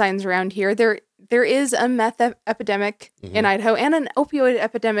once signs around here. There is a meth epidemic in Idaho and an opioid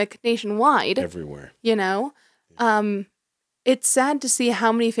epidemic nationwide. Everywhere. You know? It's sad to see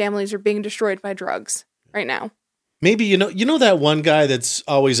how many families are being destroyed by drugs right now. Maybe, you know that one guy that's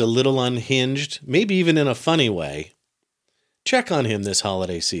always a little unhinged, maybe even in a funny way? Check on him this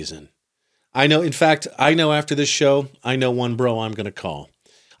holiday season. I know after this show, I know one bro I'm going to call.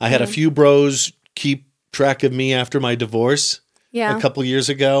 I had a few bros keep track of me after my divorce a couple years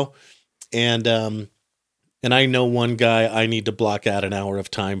ago. And I know one guy I need to block out an hour of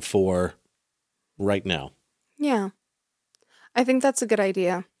time for right now. Yeah. I think that's a good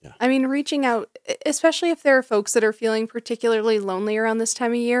idea. Yeah. I mean, reaching out, especially if there are folks that are feeling particularly lonely around this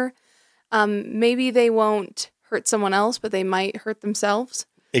time of year, maybe they won't hurt someone else, but they might hurt themselves.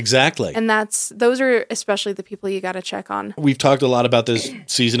 Exactly. And those are especially the people you got to check on. We've talked a lot about this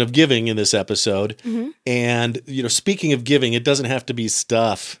season of giving in this episode. And, speaking of giving, it doesn't have to be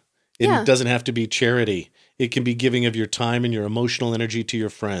stuff. It doesn't have to be charity. It can be giving of your time and your emotional energy to your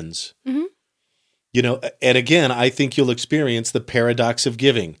friends. And again, I think you'll experience the paradox of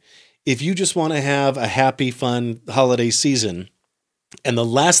giving. If you just want to have a happy, fun holiday season, and the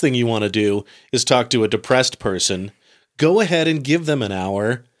last thing you want to do is talk to a depressed person, go ahead and give them an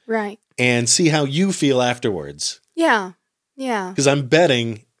hour. Right. And see how you feel afterwards. Yeah. Yeah. Because I'm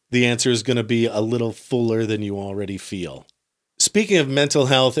betting the answer is going to be a little fuller than you already feel. Speaking of mental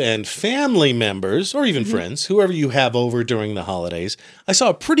health and family members, or even friends, whoever you have over during the holidays, I saw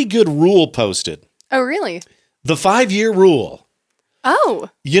a pretty good rule posted. Oh, really? The 5-year rule. Oh.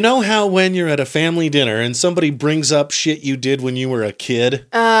 You know how when you're at a family dinner and somebody brings up shit you did when you were a kid?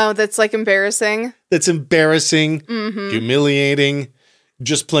 Oh, that's like embarrassing. That's embarrassing, humiliating,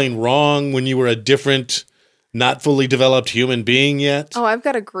 just plain wrong when you were a different, not fully developed human being yet. Oh, I've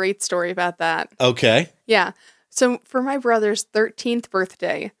got a great story about that. Okay. Yeah. So for my brother's 13th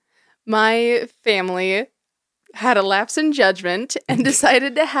birthday, my family had a lapse in judgment and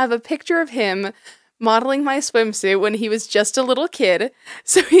decided to have a picture of him modeling my swimsuit when he was just a little kid.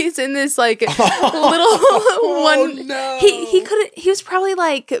 So he's in this like little one. No. He was probably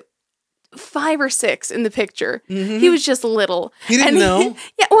like 5 or 6 in the picture. He was just little. He didn't know. And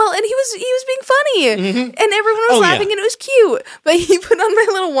he was being funny. And everyone was laughing and it was cute. But he put on my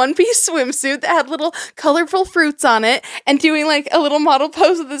little one-piece swimsuit that had little colorful fruits on it and doing like a little model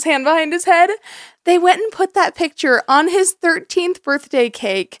pose with his hand behind his head. They went and put that picture on his 13th birthday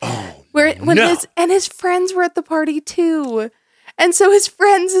cake. His friends were at the party too. And so his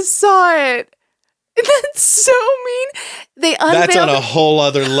friends saw it. That's so mean. That's on a whole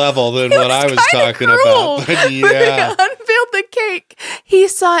other level than what I was talking about. But yeah. When they unveiled the cake, he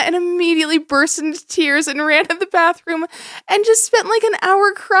saw it and immediately burst into tears and ran to the bathroom and just spent like an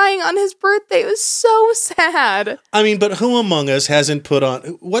hour crying on his birthday. It was so sad. I mean, but who among us hasn't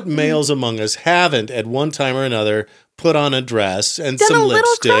what males among us haven't at one time or another put on a dress and done some a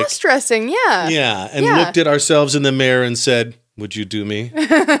lipstick. Little cross-dressing, yeah. Yeah, and looked at ourselves in the mirror and said, "Would you do me?"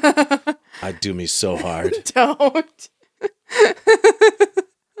 I'd do me so hard. Don't.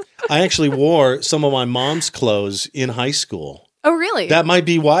 I actually wore some of my mom's clothes in high school. Oh, really? That might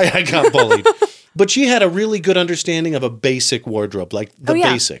be why I got bullied. But she had a really good understanding of a basic wardrobe, like the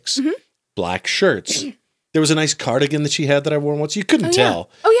basics. Black shirts. There was a nice cardigan that she had that I wore once. You couldn't tell.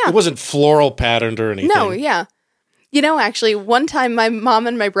 Oh, yeah. It wasn't floral patterned or anything. No, yeah. Actually, one time my mom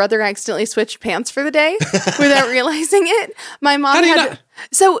and my brother accidentally switched pants for the day without realizing it. My mom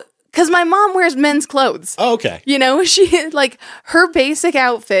because my mom wears men's clothes. Oh, okay. She her basic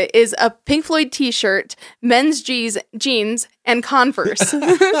outfit is a Pink Floyd t-shirt, men's jeans, and Converse.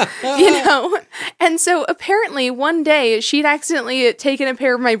 And so apparently one day she'd accidentally taken a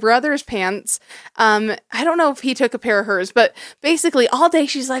pair of my brother's pants. I don't know if he took a pair of hers, but basically all day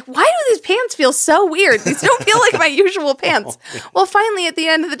she's like, why do these pants feel so weird? These don't feel like my usual pants. Well, finally at the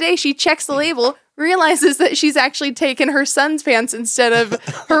end of the day, she checks the label, realizes that she's actually taken her son's pants instead of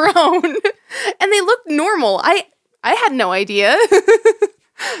her own. And they look normal. I had no idea.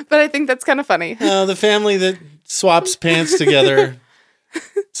 But I think that's kind of funny. The family that swaps pants together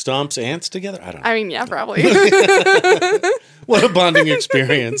stomps ants together? I don't know. I mean, yeah, probably. What a bonding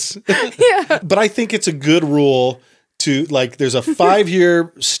experience. Yeah. But I think it's a good rule to, there's a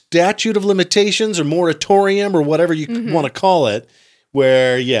 5-year statute of limitations or moratorium or whatever you want to call it,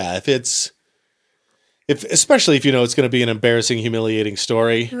 where, especially if it's going to be an embarrassing, humiliating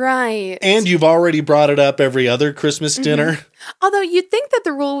story. Right. And you've already brought it up every other Christmas dinner. Although you'd think that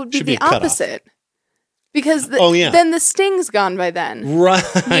the rule would be the opposite. Because then the sting's gone by then. Right.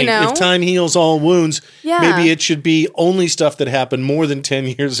 If time heals all wounds, maybe it should be only stuff that happened more than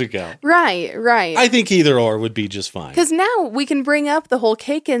 10 years ago. Right. I think either or would be just fine. Because now we can bring up the whole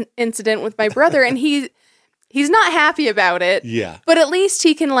cake incident with my brother, and he's not happy about it. Yeah. But at least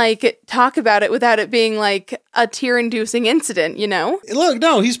he can talk about it without it being a tear-inducing incident, Look,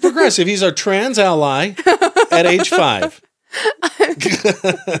 no, he's progressive. He's our trans ally at age 5.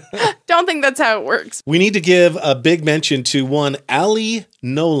 Don't think that's how it works. We need to give a big mention to one Allie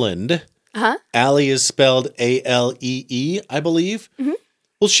Noland. Uh-huh. Allie is spelled Alee, I believe. Mm-hmm.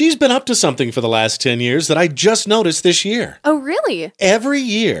 Well, she's been up to something for the last 10 years that I just noticed this year. Oh, really? Every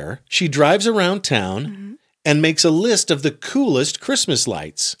year, she drives around town and makes a list of the coolest Christmas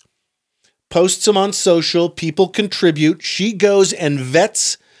lights. Posts them on social, people contribute. She goes and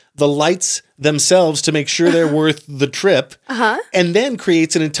vets the lights themselves to make sure they're worth the trip, and then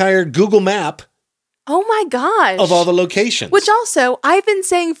creates an entire Google map. Oh my gosh. Of all the locations. Which also, I've been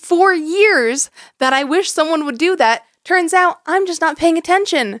saying for years that I wish someone would do that. Turns out I'm just not paying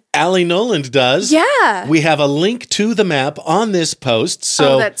attention. Allie Noland does. Yeah. We have a link to the map on this post.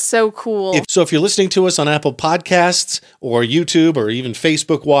 So that's so cool. If you're listening to us on Apple Podcasts or YouTube or even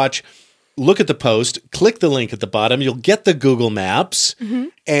Facebook Watch, look at the post, click the link at the bottom. You'll get the Google Maps. Mm-hmm.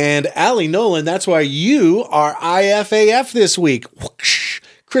 And Allie Noland, that's why you are IFAF this week. Whoosh.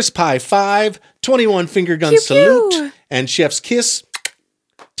 Crisp High 5, 21 finger gun salute, and Chef's Kiss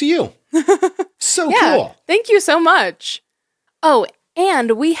to you. So cool. Thank you so much. Oh,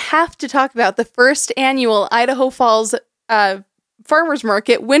 and we have to talk about the first annual Idaho Falls Farmers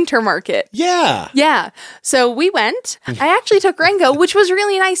Market, Winter Market. Yeah. So we went. I actually took Rango, which was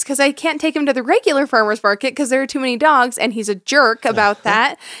really nice because I can't take him to the regular farmers market because there are too many dogs, and he's a jerk about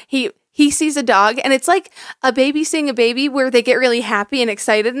that. He sees a dog, and it's like a baby seeing a baby where they get really happy and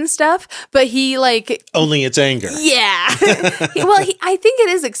excited and stuff, but he only it's anger. Yeah. I think it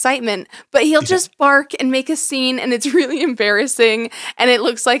is excitement, but he'll just bark and make a scene, and it's really embarrassing, and it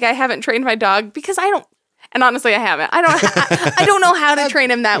looks like I haven't trained my dog because I don't. And honestly, I haven't. I don't know how to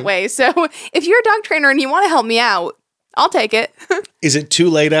train him that way. So if you're a dog trainer and you want to help me out, I'll take it. Is it too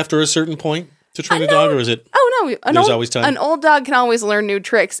late after a certain point to train a dog, or is it? Oh, no. There's always time. An old dog can always learn new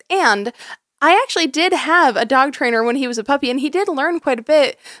tricks. And I actually did have a dog trainer when he was a puppy, and he did learn quite a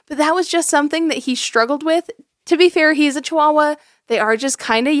bit. But that was just something that he struggled with. To be fair, he's a Chihuahua. They are just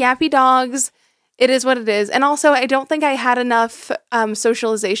kind of yappy dogs. It is what it is. And also, I don't think I had enough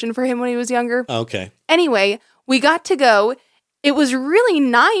socialization for him when he was younger. Okay. Anyway, we got to go. It was really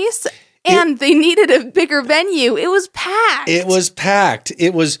nice. And they needed a bigger venue. It was packed. It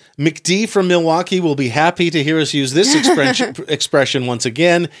was McD from Milwaukee will be happy to hear us use this expression once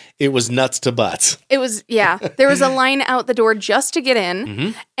again. It was nuts to butts. It was, yeah. There was a line out the door just to get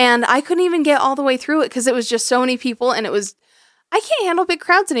in. And I couldn't even get all the way through it because it was just so many people. And I can't handle big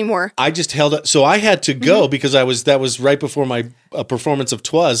crowds anymore. I just held up. So I had to go because that was right before my performance of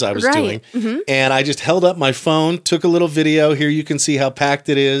Twas I was doing. And I just held up my phone, took a little video. Here you can see how packed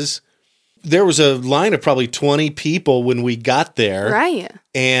it is. There was a line of probably 20 people when we got there. Right.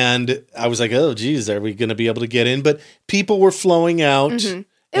 And I was like, oh, geez, are we going to be able to get in? But people were flowing out. It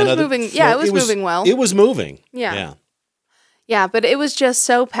was moving. Yeah, it was moving well. It was moving. Yeah. Yeah, but it was just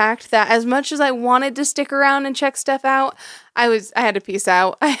so packed that as much as I wanted to stick around and check stuff out, I had to peace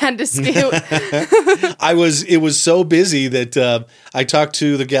out. I had to scoot. It was so busy that I talked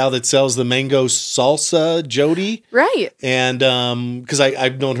to the gal that sells the mango salsa, Jody. Right. And because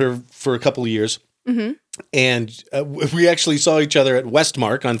I've known her for a couple of years. And we actually saw each other at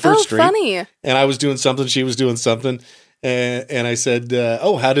Westmark on First Street. Funny. And I was doing something, she was doing something. And I said,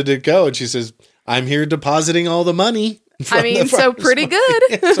 how did it go? And she says, I'm here depositing all the money. So pretty good.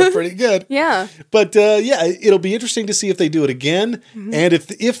 So pretty good. Yeah. But it'll be interesting to see if they do it again. And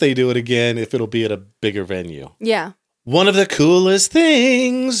if they do it again, if it'll be at a bigger venue. Yeah. One of the coolest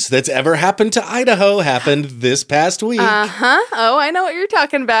things that's ever happened to Idaho happened this past week. Oh, I know what you're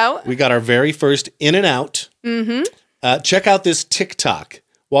talking about. We got our very first In-N-Out. Check out this TikTok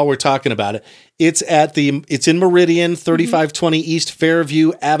while we're talking about it. It's in Meridian, 3520 East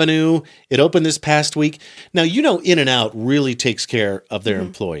Fairview Avenue. It opened this past week. Now, In-N-Out really takes care of their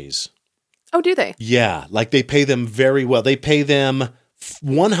employees. Oh, do they? Yeah, like they pay them very well. They pay them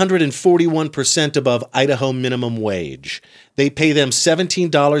 141% above Idaho minimum wage. They pay them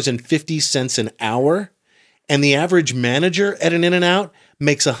 $17.50 an hour. And the average manager at an In-N-Out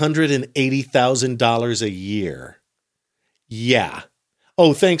makes $180,000 a year. Yeah.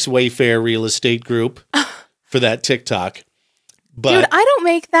 Oh, thanks, Wayfair Real Estate Group, for that TikTok. But, dude, I don't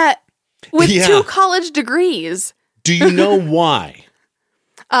make that with 2 college degrees. Do you know why?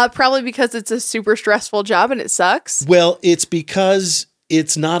 Probably because it's a super stressful job and it sucks. Well, it's because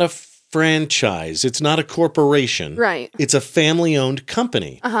it's not a franchise. It's not a corporation. Right. It's a family-owned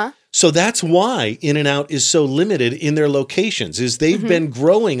company. So that's why In-N-Out is so limited in their locations, is they've been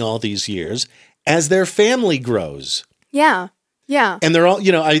growing all these years as their family grows. Yeah. Yeah. And they're all,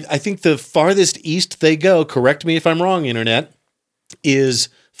 I think the farthest east they go, correct me if I'm wrong, Internet, is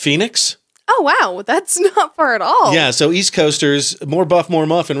Phoenix. Oh, wow. That's not far at all. Yeah. So East Coasters, more buff, more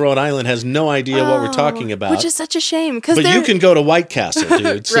muff in Rhode Island has no idea what we're talking about. Which is such a shame. But you can go to White Castle,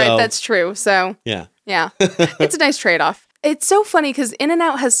 dude. So. Right. That's true. So. Yeah. Yeah. It's a nice trade-off. It's so funny because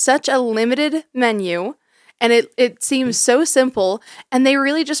In-N-Out has such a limited menu. And it seems so simple, and they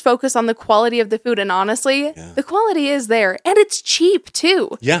really just focus on the quality of the food. And honestly, the quality is there, and it's cheap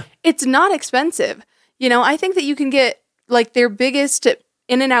too. Yeah, it's not expensive. I think that you can get like their biggest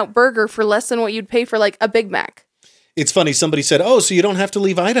In-N-Out burger for less than what you'd pay for like a Big Mac. It's funny. Somebody said, "Oh, so you don't have to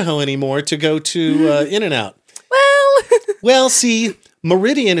leave Idaho anymore to go to In-N-Out." Well, see,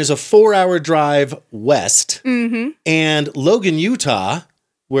 Meridian is a 4-hour drive west, and Logan, Utah,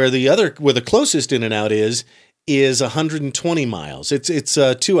 where the closest In-N-Out is 120 miles. It's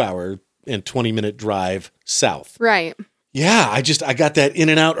a 2-hour and 20-minute drive south. Right. Yeah, I got that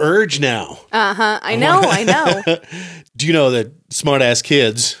In-N-Out urge now. I know. Do you know that Smartass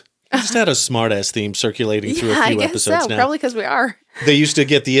Kids just had a Smartass theme circulating through a few episodes now? Probably because we are. They used to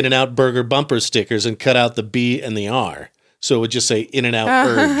get the In-N-Out burger bumper stickers and cut out the B and the R. So it would just say In-N-Out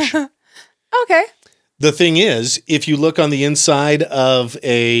urge. Okay. The thing is, if you look on the inside of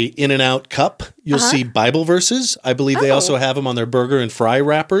a In-N-Out cup, you'll see Bible verses. I believe they also have them on their burger and fry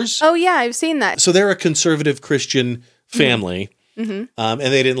wrappers. Oh, yeah, I've seen that. So they're a conservative Christian family, and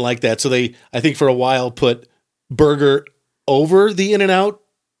they didn't like that. So they, I think for a while, put burger over the In-N-Out.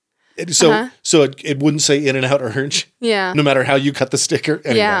 So it wouldn't say In-N-Out urge. Yeah. No matter how you cut the sticker.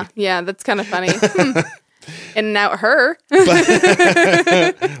 Anyway. Yeah, that's kind of funny. In-N-Out her.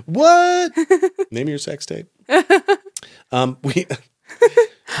 What? Name your sex tape. Oh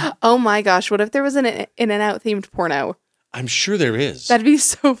my gosh, what if there was an In-N-Out themed porno? I'm sure there is. That'd be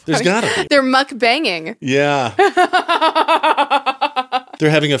so funny. There's gotta be. They're mukbanging. Yeah. They're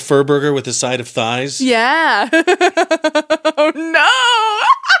having a fur burger with a side of thighs. Yeah. Oh no.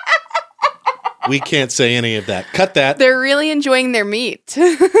 We can't say any of that. Cut that. They're really enjoying their meat.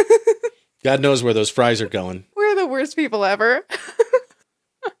 God knows where those fries are going. We're the worst people ever.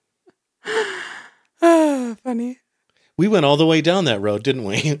 Oh, funny. We went all the way down that road, didn't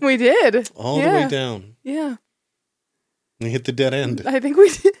we? We did. All the way down. Yeah. We hit the dead end. I think we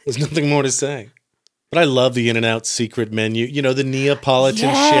did. There's nothing more to say. But I love the In-N-Out secret menu. You know, the Neapolitan shake.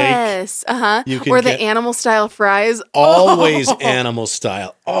 Yes. Or the animal style fries. Always animal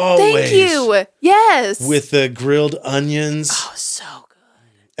style. Always. Thank you. Yes. With the grilled onions. Oh, so good.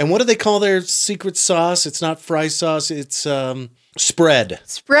 And what do they call their secret sauce? It's not fry sauce. It's spread.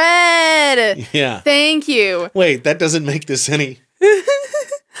 Spread. Yeah. Thank you. Wait, that doesn't make this any.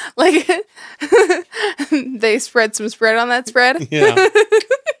 Like, they spread some spread on that spread? Yeah.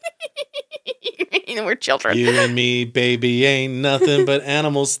 We're children. You and me, baby, ain't nothing but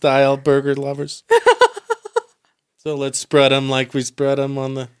animal style burger lovers. So let's spread them like we spread them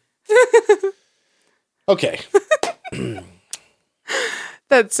on the... Okay.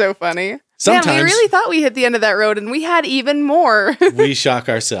 That's so funny. Sometimes... Man, we really thought we hit the end of that road, and we had even more. We shock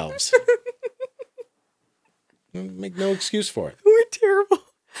ourselves. Make no excuse for it. We're terrible.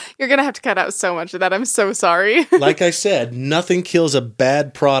 You're going to have to cut out so much of that. I'm so sorry. Like I said, nothing kills a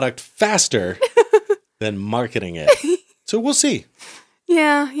bad product faster than marketing it. So we'll see.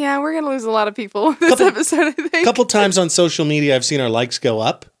 Yeah, we're going to lose a lot of people this episode, I think. A couple times on social media, I've seen our likes go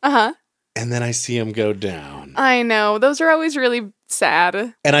up. Uh-huh. And then I see them go down. I know. Those are always really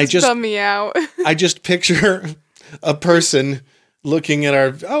sad. And I just bum me out. I just picture a person looking at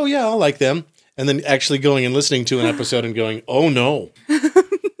our, oh yeah, I'll like them. And then actually going and listening to an episode and going, oh no.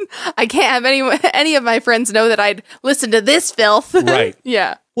 I can't have any of my friends know that I'd listen to this filth. Right.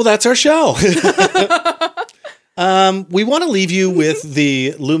 Yeah. Well, that's our show. We want to leave you with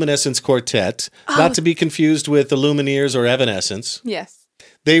the Luminescence Quartet, not to be confused with the Lumineers or Evanescence. Yes.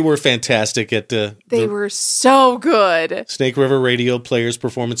 They were fantastic at They were so good. Snake River Radio Players'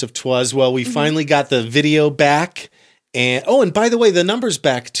 performance of 'Twas. Well, we finally got the video back. And by the way, the number's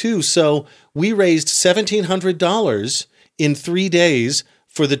back too. So we raised $1,700 in 3 days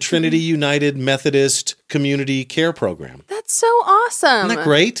for the Trinity United Methodist Community Care Program. That's so awesome. Isn't that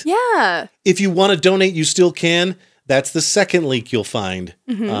great? Yeah. If you want to donate, you still can. That's the second link you'll find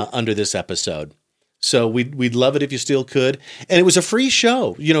under this episode. So we'd love it if you still could. And it was a free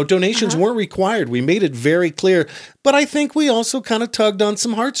show. You know, donations weren't required. We made it very clear. But I think we also kind of tugged on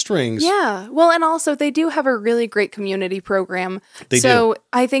some heartstrings. Yeah. Well, and also they do have a really great community program. They so do.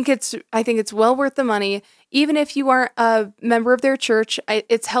 I think it's well worth the money. Even if you aren't a member of their church,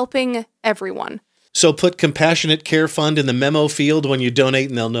 it's helping everyone. So put Compassionate Care Fund in the memo field when you donate,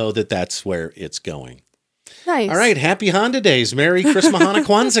 and they'll know that that's where it's going. Nice. All right. Happy Honda Days. Merry Christmahana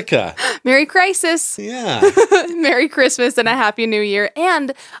Kwanzaa. Merry Crisis. Yeah. Merry Christmas and a Happy New Year.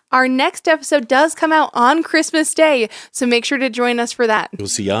 And our next episode does come out on Christmas Day, so make sure to join us for that. We'll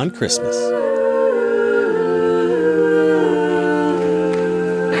see you on Christmas.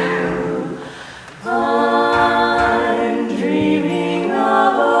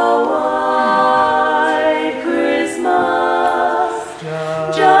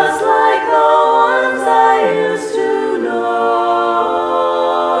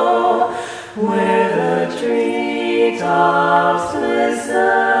 Treetops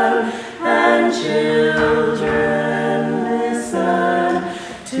listen and children listen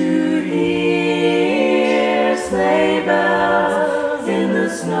to hear sleigh bells.